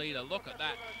lone leader. Look at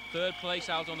that. Third place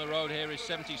out on the road here is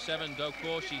 77,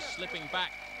 Daucourt. She's slipping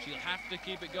back. She'll have to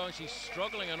keep it going. She's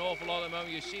struggling an awful lot at the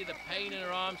moment. You see the pain in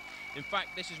her arms. In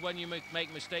fact, this is when you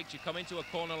make mistakes. You come into a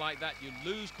corner like that, you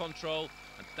lose control,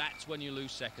 and that's when you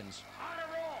lose seconds.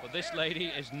 But this lady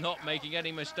is not making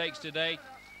any mistakes today.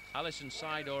 Alison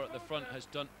Seidor at the front has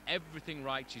done everything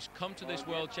right. She's come to this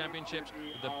World Championships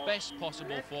with the best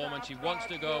possible form, and she wants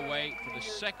to go away for the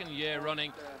second year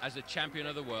running as the champion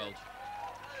of the world.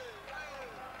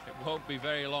 It won't be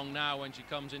very long now when she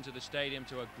comes into the stadium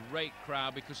to a great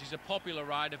crowd, because she's a popular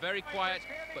rider, very quiet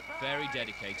but very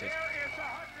dedicated.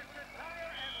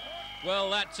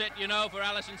 Well, that's it, you know, for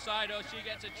Alison Seidor. She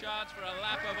gets a chance for a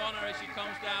lap of honour as she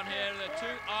comes down here. The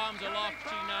two arms aloft.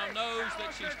 She now knows that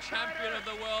she's champion of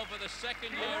the world for the second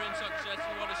year in succession.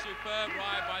 What a superb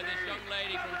ride by this young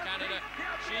lady from Canada.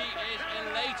 She is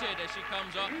elated as she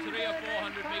comes up. 300 or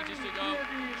 400 metres to go.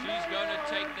 She's going to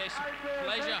take this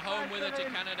pleasure home with her to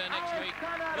Canada next week.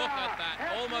 Look at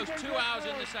that. Almost 2 hours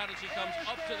in the saddle. She comes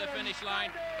up to the finish line.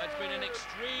 That's been an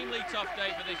extremely tough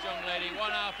day for this young lady. 1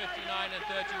 hour 59 and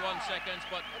 31 seconds,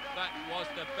 but that was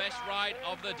the best ride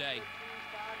of the day.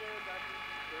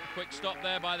 Quick stop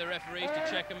there by the referees to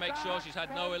check and make sure she's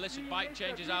had no illicit bike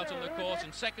changes out on the course.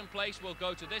 And second place will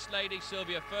go to this lady,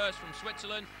 Sylvia First from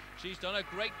Switzerland. She's done a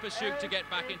great pursuit to get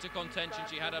back into contention.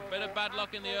 She had a bit of bad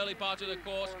luck in the early part of the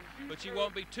course, but she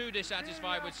won't be too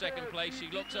dissatisfied with second place.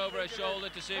 She looks over her shoulder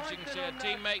to see if she can see her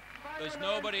teammate. There's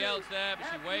nobody else there, but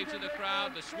she waves to the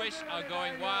crowd. The Swiss are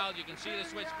going wild. You can see the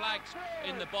Swiss flags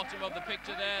in the bottom of the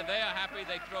picture there. They are happy.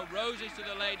 They throw roses to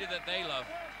the lady that they love.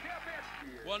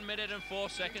 1 minute and 4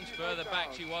 seconds further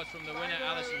back she was from the winner,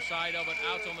 Alison Seidor, but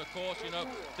out on the course, you know,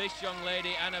 this young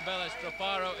lady, Annabella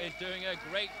Strapparo, is doing a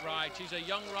great ride. She's a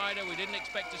young rider. We didn't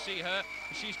expect to see her.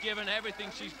 She's given everything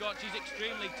she's got. She's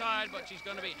extremely tired, but she's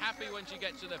going to be happy when she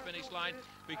gets to the finish line,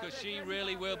 because she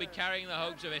really will be carrying the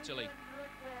hopes of Italy.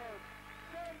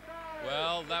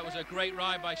 Well, that was a great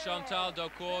ride by Chantal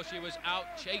Daucourt. She was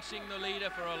out chasing the leader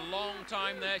for a long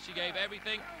time there. She gave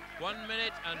everything. 1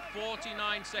 minute and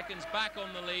 49 seconds back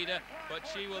on the leader, but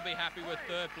she will be happy with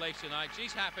third place tonight.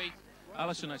 She's happy.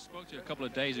 Alison, I spoke to you a couple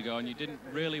of days ago, and you didn't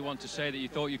really want to say that you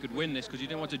thought you could win this because you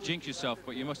didn't want to jinx yourself,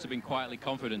 but you must have been quietly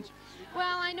confident.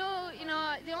 Well, I know, you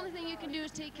know, the only thing you can do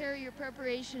is take care of your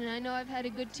preparation. And I know I've had a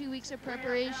good 2 weeks of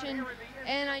preparation,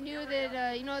 and I knew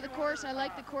that, you know, the course, I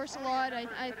liked the course a lot.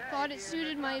 I thought it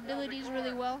suited my abilities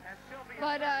really well.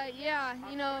 But, yeah,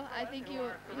 you know, I think,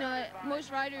 you know,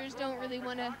 most riders don't really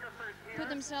want to put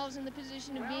themselves in the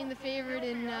position of being the favorite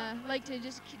and like to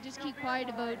just keep quiet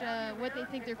about what they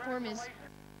think their form is.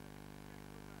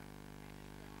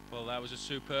 Well, that was a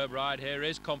superb ride. Here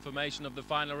is confirmation of the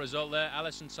final result there.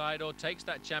 Alison Seidor takes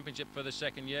that championship for the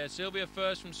second year. Sylvia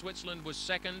First from Switzerland was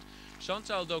second.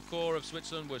 Chantal Daucourt of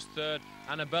Switzerland was third.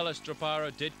 Annabella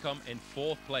Strapparo did come in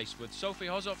fourth place, with Sophie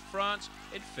Hossoff, France,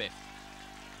 in fifth.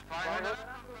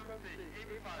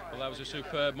 Well, that was a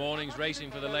superb morning's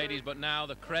racing for the ladies, but now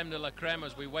the creme de la creme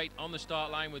as we wait on the start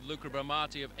line with Luca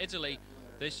Bramati of Italy.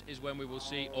 This is when we will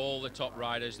see all the top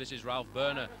riders. This is Ralf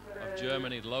Berner of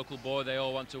Germany, the local boy they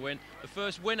all want to win. The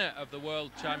first winner of the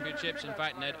World Championships, in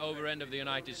fact, Ned Overend of the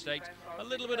United States. A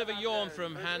little bit of a yawn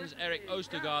from Hans-Erik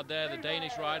Ostergaard there, the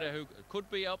Danish rider who could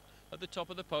be up at the top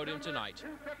of the podium tonight.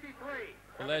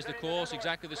 Well, there's the course,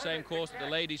 exactly the same course that the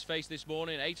ladies faced this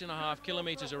morning, 8.5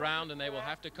 kilometers around, and they will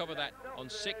have to cover that on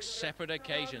 6 separate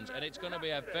occasions, and it's going to be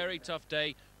a very tough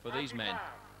day for these men.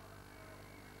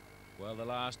 Well, the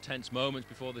last tense moments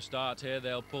before the start here,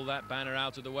 they'll pull that banner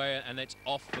out of the way, and it's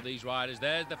off for these riders.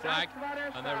 There's the flag,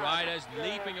 and the riders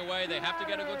leaping away. They have to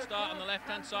get a good start on the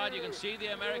left-hand side. You can see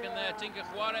the American there, Tinka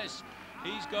Juarez.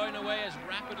 He's going away as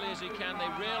rapidly as he can. They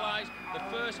realize the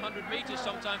first 100 meters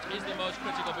sometimes is the most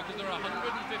critical, because there are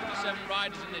 157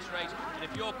 riders in this race, and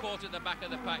if you're caught at the back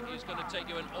of the pack, it's going to take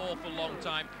you an awful long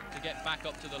time to get back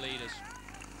up to the leaders.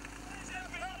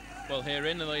 Well, here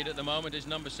in the lead at the moment is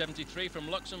number 73 from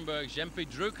Luxembourg, Jempi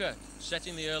Drucker,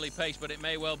 setting the early pace, but it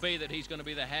may well be that he's going to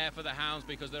be the hare for the hounds,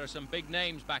 because there are some big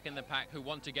names back in the pack who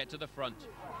want to get to the front.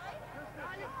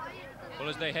 Well,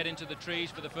 as they head into the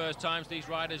trees for the first time, these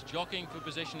riders jockeying for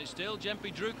position. It's still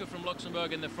Jempi Drucker from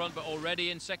Luxembourg in the front, but already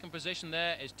in second position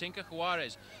there is Tinka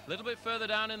Juarez. A little bit further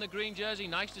down in the green jersey,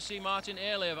 nice to see Martin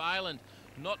Earley of Ireland.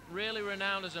 Not really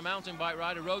renowned as a mountain bike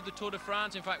rider, rode the Tour de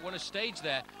France, in fact won a stage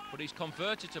there, but he's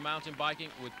converted to mountain biking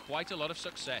with quite a lot of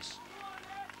success.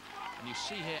 And you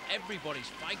see here, everybody's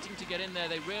fighting to get in there.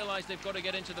 They realize they've got to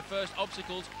get into the first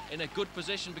obstacles in a good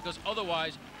position, because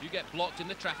otherwise you get blocked in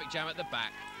the traffic jam at the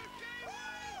back.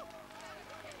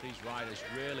 These riders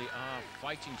really are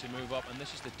fighting to move up, and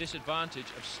this is the disadvantage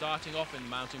of starting off in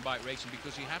mountain bike racing,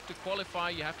 because you have to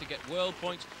qualify, you have to get world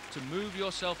points to move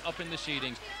yourself up in the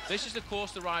seedings. This is the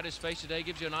course the riders face today.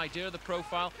 Gives you an idea of the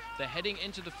profile. They're heading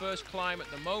into the first climb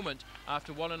at the moment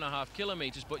after 1.5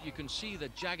 kilometers, but you can see the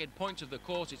jagged points of the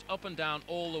course. It's up and down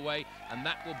all the way, and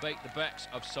that will bait the backs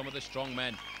of some of the strong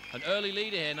men. An early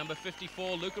leader here, number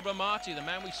 54, Luca Bramati, the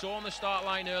man we saw on the start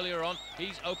line earlier on.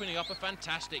 He's opening up a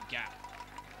fantastic gap.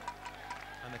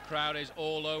 And the crowd is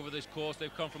all over this course.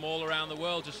 They've come from all around the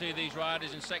world to see these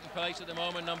riders. In second place at the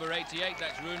moment, number 88,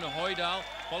 that's Rune Højdahl,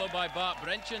 followed by Bart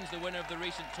Brentjens, the winner of the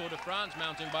recent Tour de France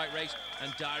mountain bike race,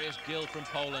 and Darius Gil from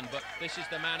Poland. But this is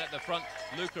the man at the front,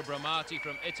 Luca Bramati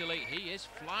from Italy. He is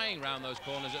flying around those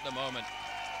corners at the moment.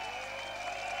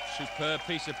 Superb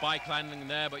piece of bike landing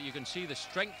there, but you can see the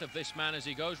strength of this man as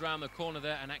he goes round the corner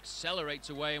there and accelerates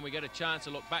away, and we get a chance to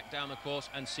look back down the course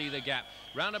and see the gap.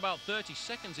 Round about 30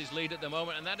 seconds his lead at the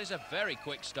moment, and that is a very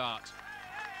quick start.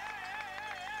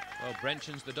 Well,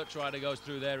 Brentjens, the Dutch rider, goes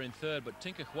through there in third, but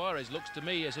Tinker Juarez looks to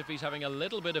me as if he's having a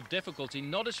little bit of difficulty,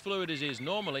 not as fluid as he is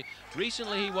normally.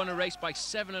 Recently he won a race by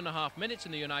 7.5 minutes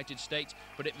in the United States,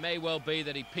 but it may well be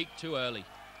that he peaked too early.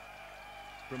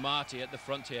 Bramati at the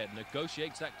front here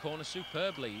negotiates that corner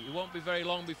superbly. It won't be very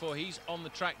long before he's on the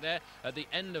track there at the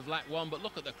end of lap 1, but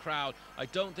look at the crowd. I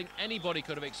don't think anybody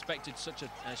could have expected such an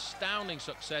astounding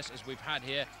success as we've had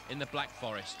here in the Black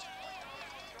Forest.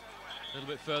 A little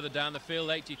bit further down the field,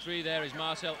 83 there is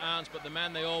Marcel Arns, but the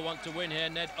man they all want to win here,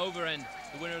 Ned Overend,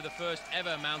 the winner of the first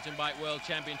ever mountain bike world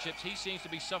championships, he seems to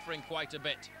be suffering quite a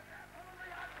bit.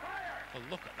 Well,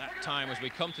 look at that time as we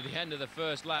come to the end of the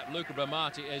first lap. Luca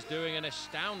Bramati is doing an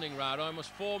astounding ride, almost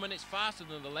 4 minutes faster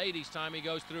than the ladies' time. He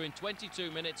goes through in 22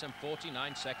 minutes and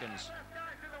 49 seconds.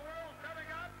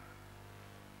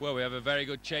 Well, we have a very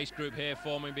good chase group here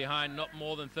forming behind, not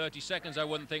more than 30 seconds, I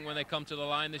wouldn't think, when they come to the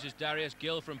line. This is Darius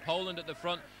Gil from Poland at the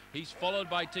front. He's followed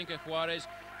by Tinker Juarez.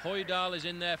 Højdahl is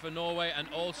in there for Norway, and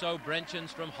also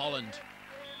Brentjens from Holland.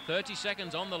 30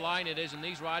 seconds on the line it is, and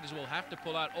these riders will have to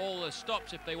pull out all the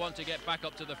stops if they want to get back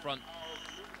up to the front.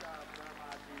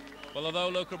 Well, although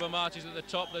Luca Bramati's at the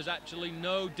top, there's actually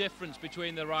no difference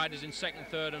between the riders in second,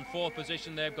 third and fourth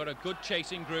position. They've got a good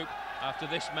chasing group after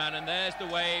this man, and there's the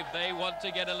wave. They want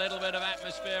to get a little bit of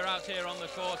atmosphere out here on the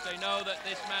course. They know that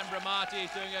this man Bramati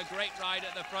is doing a great ride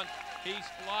at the front. He's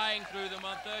flying through them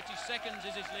on 30 seconds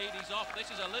is his lead. He's off. This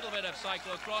is a little bit of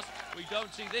cyclocross. We don't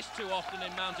see this too often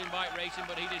in mountain bike racing,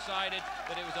 but he decided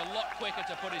that it was a lot quicker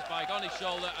to put his bike on his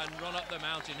shoulder and run up the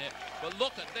mountain here. But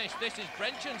look at this. This is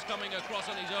Brentjens coming across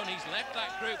on his own. He's left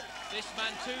that group. This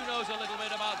man too knows a little bit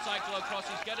about cyclocross.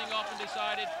 He's getting off and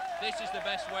decided this is the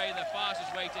best way, the fastest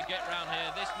way to get round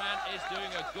here. This man is doing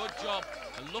a good job.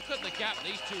 And look at the gap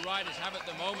these two riders have at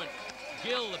the moment.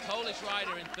 Gil, the Polish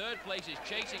rider, in third place is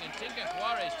chasing, and Tinker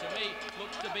Juarez, to me,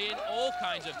 looks to be in all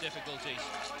kinds of difficulties.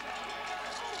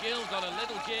 Gil got a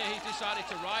little gear. He's decided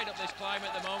to ride up this climb at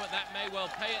the moment. That may well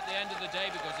pay at the end of the day,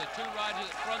 because the two riders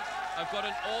at the front have got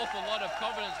an awful lot of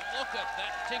confidence. Look at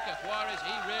that Tinker Juarez.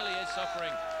 He really is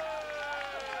suffering.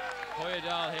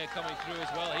 Højdahl here coming through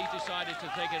as well. He's decided to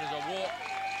take it as a walk.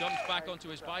 Jumps back onto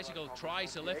his bicycle,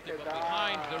 tries to lift it, but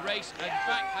behind the race, in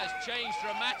fact, has changed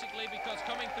dramatically, because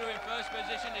coming through in first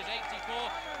position is 84.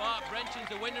 Bart Brentjens,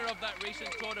 the winner of that recent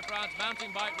Tour de France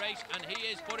mountain bike race, and he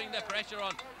is putting the pressure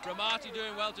on. Bramati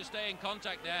doing well to stay in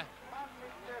contact there.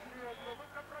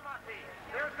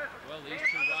 Well, these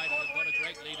two riders have got a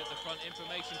great lead at the front.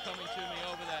 Information coming to me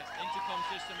over the intercom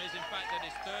system is, in fact, that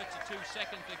it's 32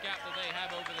 seconds the gap that they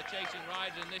have over the chasing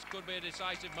riders, and this could be a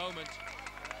decisive moment.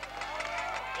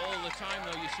 All the time,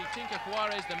 though, you see Tinker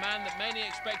Juarez, the man that many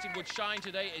expected would shine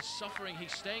today, is suffering.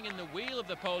 He's staying in the wheel of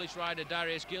the Polish rider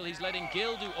Darius Gil. He's letting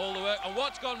Gil do all the work. And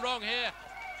what's gone wrong here?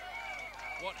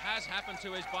 What has happened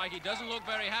to his bike? He doesn't look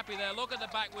very happy there. Look at the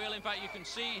back wheel. In fact, you can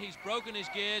see he's broken his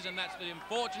gears, and that's the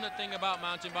unfortunate thing about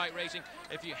mountain bike racing.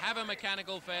 If you have a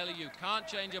mechanical failure, you can't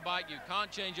change your bike, you can't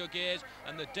change your gears,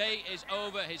 and the day is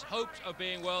over. His hopes of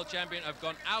being world champion have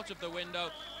gone out of the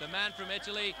window. The man from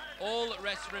Italy, all that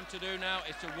rests for him to do now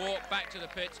is to walk back to the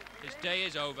pits. His day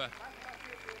is over.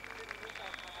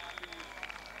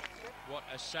 What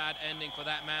a sad ending for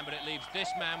that man, but it leaves this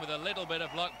man with a little bit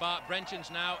of luck. Bart Brentjens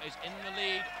now is in the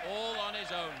lead, all on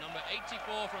his own. Number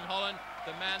 84 from Holland,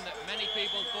 the man that many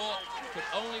people thought could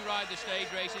only ride the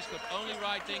stage races, could only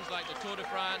ride things like the Tour de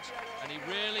France, and he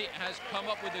really has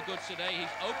come up with the goods today.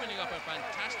 He's opening up a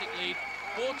fantastic lead.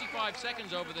 45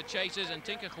 seconds over the chasers, and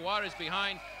Tinker Juarez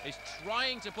behind is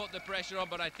trying to put the pressure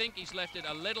on, but I think he's left it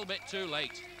a little bit too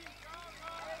late.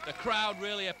 The crowd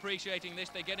really appreciating this.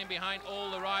 They're getting behind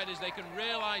all the riders. They can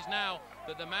realize now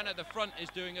that the man at the front is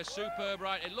doing a superb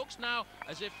ride. It looks now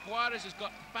as if Juarez has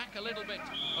got back a little bit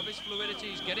of his fluidity.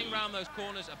 He's getting around those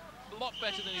corners a lot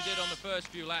better than he did on the first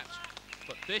few laps.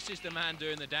 But this is the man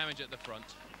doing the damage at the front.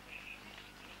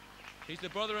 He's the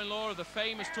brother-in-law of the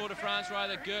famous Tour de France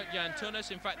rider Gert Jan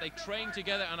Tunnis. In fact, they train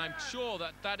together, and I'm sure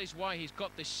that that is why he's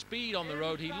got this speed on the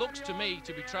road. He looks to me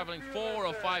to be traveling 4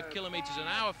 or 5 kilometers an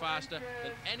hour faster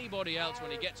than anybody else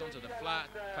when he gets onto the flat,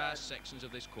 fast sections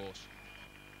of this course.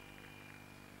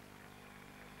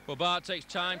 Well, Bart takes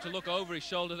time to look over his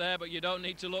shoulder there, but you don't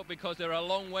need to look because they're a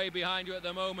long way behind you at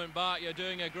the moment. Bart, you're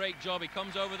doing a great job. He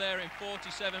comes over there in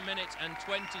 47 minutes and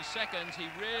 20 seconds. He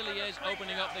really is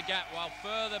opening up the gap, while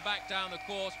further back down the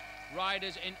course,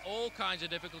 riders in all kinds of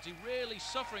difficulty, really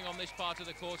suffering on this part of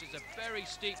the course. It's a very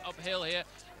steep uphill here.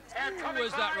 Who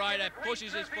was that rider?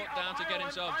 Pushes his foot down to get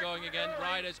himself going again.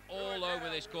 Riders all over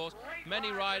this course.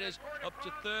 Many riders up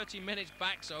to 30 minutes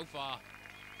back so far.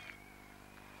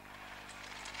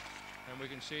 And we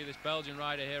can see this Belgian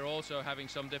rider here also having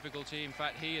some difficulty. In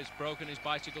fact, he has broken his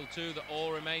bicycle too. That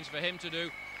all remains for him to do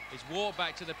is walk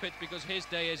back to the pit because his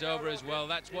day is over as well.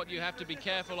 That's what you have to be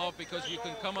careful of, because you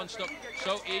can come unstuck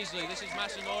so easily. This is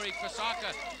Masanori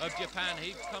Kosaka of Japan.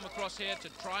 He's come across here to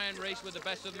try and race with the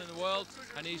best of them in the world,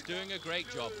 and he's doing a great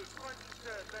job.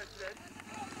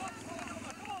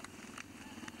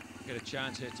 Get a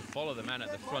chance here to follow the man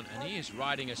at the front, and he is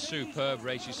riding a superb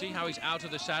race. You see how he's out of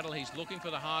the saddle. He's looking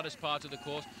for the hardest part of the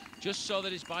course, just so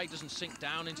that his bike doesn't sink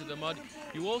down into the mud.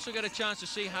 You also get a chance to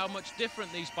see how much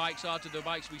different these bikes are to the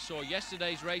bikes we saw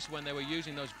yesterday's race when they were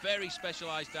using those very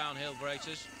specialized downhill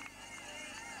braces.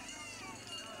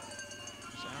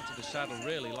 He's out of the saddle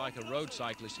really like a road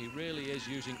cyclist. He really is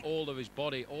using all of his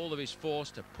body, all of his force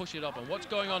to push it up. And what's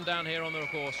going on down here on the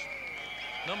course?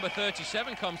 Number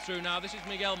 37 comes through now. This is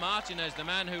Miguel Martinez, the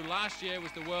man who last year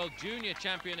was the world junior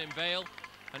champion in Vale,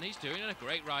 and he's doing a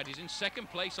great ride. He's in second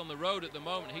place on the road at the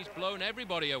moment. He's blown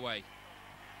everybody away.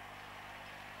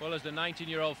 Well, as the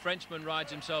 19-year-old Frenchman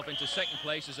rides himself into second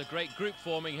place, there's a great group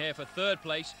forming here for third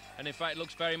place, and in fact it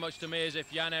looks very much to me as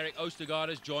if Jan-Erik Oostergaard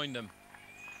has joined them.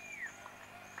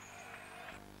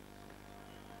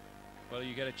 Well,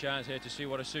 you get a chance here to see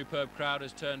what a superb crowd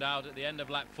has turned out at the end of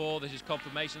lap 4. This is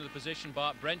confirmation of the position.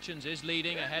 Bart Brenchens is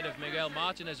leading ahead of Miguel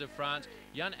Martinez of France.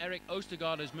 Jan-Erik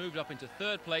Oostergaard has moved up into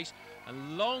third place. A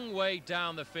long way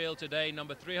down the field today,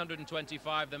 number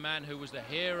 325, the man who was the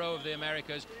hero of the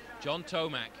Americas, John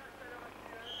Tomac.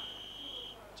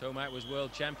 Tomac was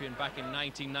world champion back in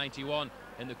 1991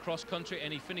 in the cross country,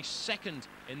 and he finished second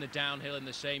in the downhill in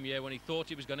the same year when he thought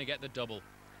he was going to get the double.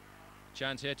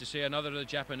 Chance here to see another of the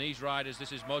Japanese riders.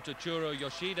 This is Motochiro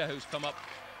Yoshida, who's come up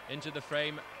into the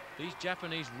frame. These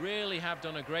Japanese really have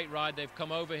done a great ride. They've come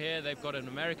over here. They've got an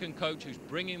American coach who's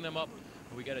bringing them up.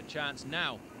 And we get a chance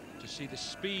now to see the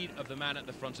speed of the man at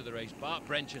the front of the race, Bart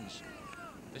Brenchens.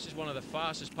 This is one of the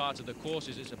fastest parts of the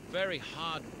courses. It's a very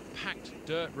hard, packed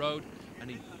dirt road, and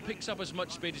he picks up as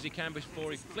much speed as he can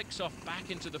before he flicks off back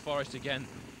into the forest again.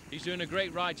 He's doing a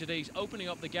great ride today. He's opening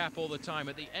up the gap all the time.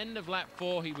 At the end of lap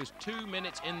 4, he was 2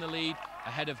 minutes in the lead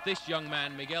ahead of this young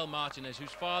man, Miguel Martinez,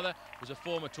 whose father was a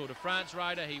former Tour de France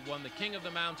rider. He won the King of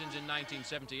the Mountains in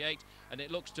 1978, and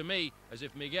it looks to me as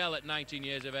if Miguel, at 19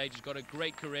 years of age, has got a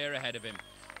great career ahead of him.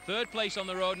 Third place on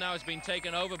the road now has been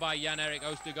taken over by Jan-Erik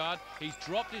Oostergaard. He's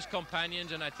dropped his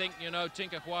companions, and I think, you know,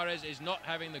 Tinker Juarez is not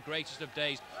having the greatest of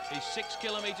days. He's 6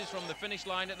 kilometers from the finish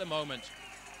line at the moment.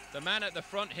 The man at the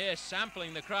front here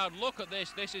sampling the crowd. Look at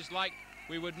this. This is like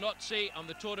we would not see on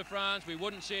the Tour de France. We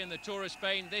wouldn't see in the Tour of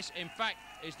Spain. This, in fact,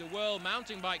 is the World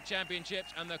Mountain Bike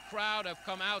Championships, and the crowd have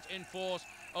come out in force.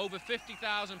 Over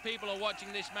 50,000 people are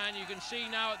watching this man. You can see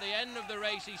now at the end of the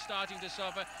race he's starting to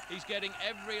suffer. He's getting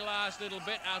every last little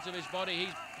bit out of his body.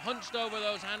 He's hunched over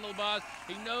those handlebars.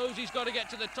 He knows he's got to get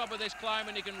to the top of this climb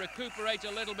and he can recuperate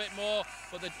a little bit more,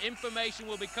 but the information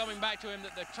will be coming back to him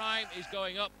that the time is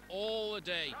going up all the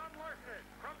day.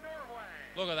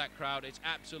 Look at that crowd. It's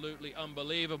absolutely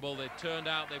unbelievable. They've turned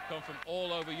out. They've come from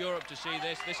all over Europe to see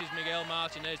this. This is Miguel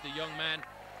Martinez, the young man.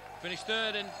 Finished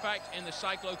third, in fact, in the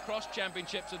cyclocross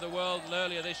championships of the world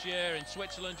earlier this year in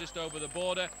Switzerland, just over the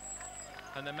border.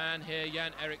 And the man here,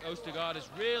 Jan-Erik Oostergaard, has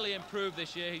really improved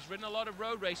this year. He's ridden a lot of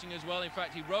road racing as well. In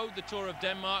fact, he rode the Tour of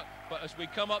Denmark, but as we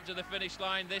come up to the finish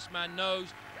line, this man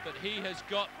knows that he has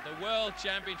got the World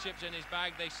Championships in his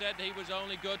bag. They said he was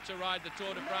only good to ride the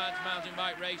Tour de France mountain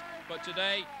bike race, but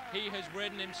today he has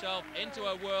ridden himself into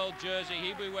a world jersey.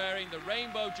 He'll be wearing the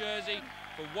rainbow jersey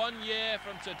for 1 year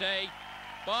from today.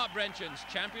 Bart Brenchens,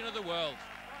 champion of the world.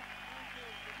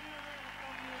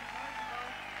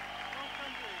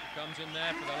 Comes in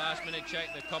there for the last minute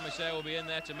check. The commissaire will be in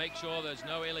there to make sure there's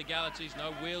no illegalities,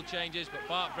 no wheel changes. But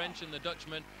Bart Brenchen, the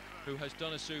Dutchman, who has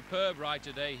done a superb ride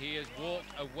today, he has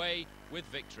walked away with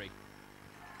victory.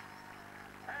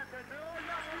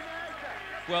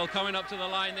 Well, coming up to the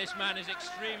line, this man is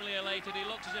extremely elated. He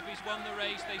looks as if he's won the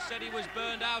race. They said he was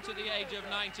burned out at the age of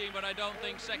 19, but I don't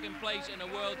think second place in a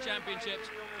World Championships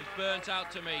is burnt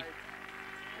out to me.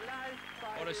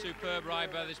 What a superb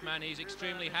ride by this man. He's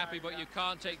extremely happy, but you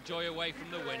can't take joy away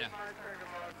from the winner.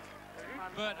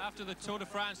 But after the Tour de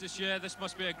France this year, this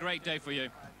must be a great day for you.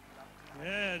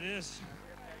 Yeah, it is.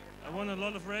 I won a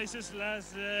lot of races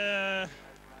last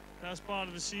part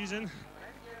of the season.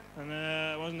 And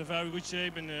I was in a very good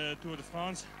shape in the Tour de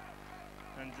France.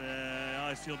 And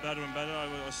I feel better and better.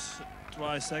 I was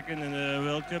twice second in the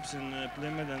World Cups in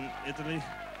Plymouth and Italy.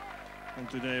 And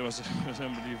today was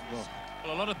unbelievable.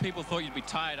 Well, a lot of people thought you'd be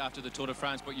tired after the Tour de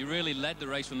France, but you really led the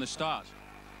race from the start.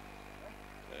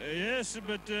 Yes,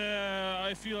 but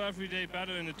I feel every day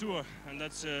better in the Tour. And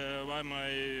that's why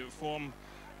my form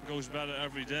goes better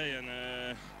every day.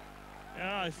 And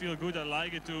yeah, I feel good. I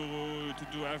like it to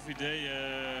do every day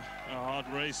a hard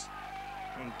race.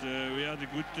 And we had a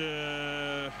good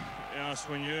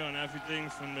soigneur and everything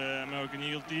from the American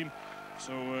Eagle team.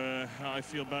 So I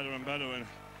feel better and better. And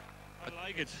I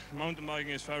like it. Mountain biking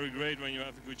is very great when you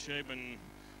have a good shape, and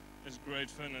it's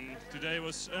great fun. And today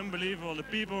was unbelievable. The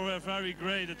people were very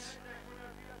great.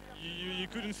 You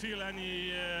couldn't feel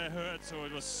any hurt, so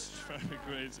it was very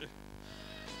great.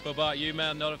 Well, Bart, you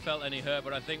may not have felt any hurt,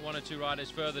 but I think one or two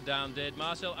riders further down did.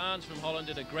 Marcel Arns from Holland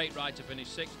did a great ride to finish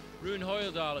 6th. Ruin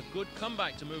Hoyldal, a good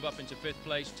comeback to move up into 5th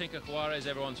place. Tinker Juarez,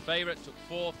 everyone's favourite, took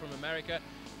 4th from America.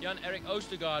 Jan-Erik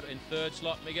Oostergaard in 3rd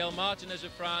slot. Miguel Martinez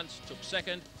of France took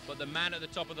 2nd, but the man at the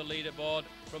top of the leaderboard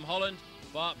from Holland,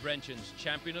 Bart Brenchens,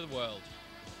 champion of the world.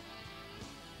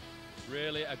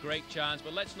 Really a great chance,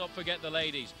 but let's not forget the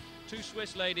ladies. 2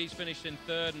 Swiss ladies finished in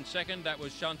 3rd and 2nd. That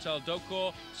was Chantal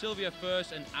Daucourt, Sylvia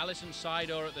First and Alison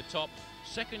Seidor at the top.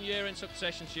 2nd year in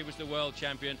succession she was the world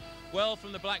champion. Well,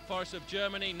 from the Black Forest of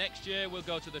Germany, next year we'll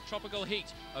go to the tropical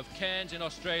heat of Cairns in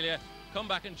Australia. Come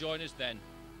back and join us then.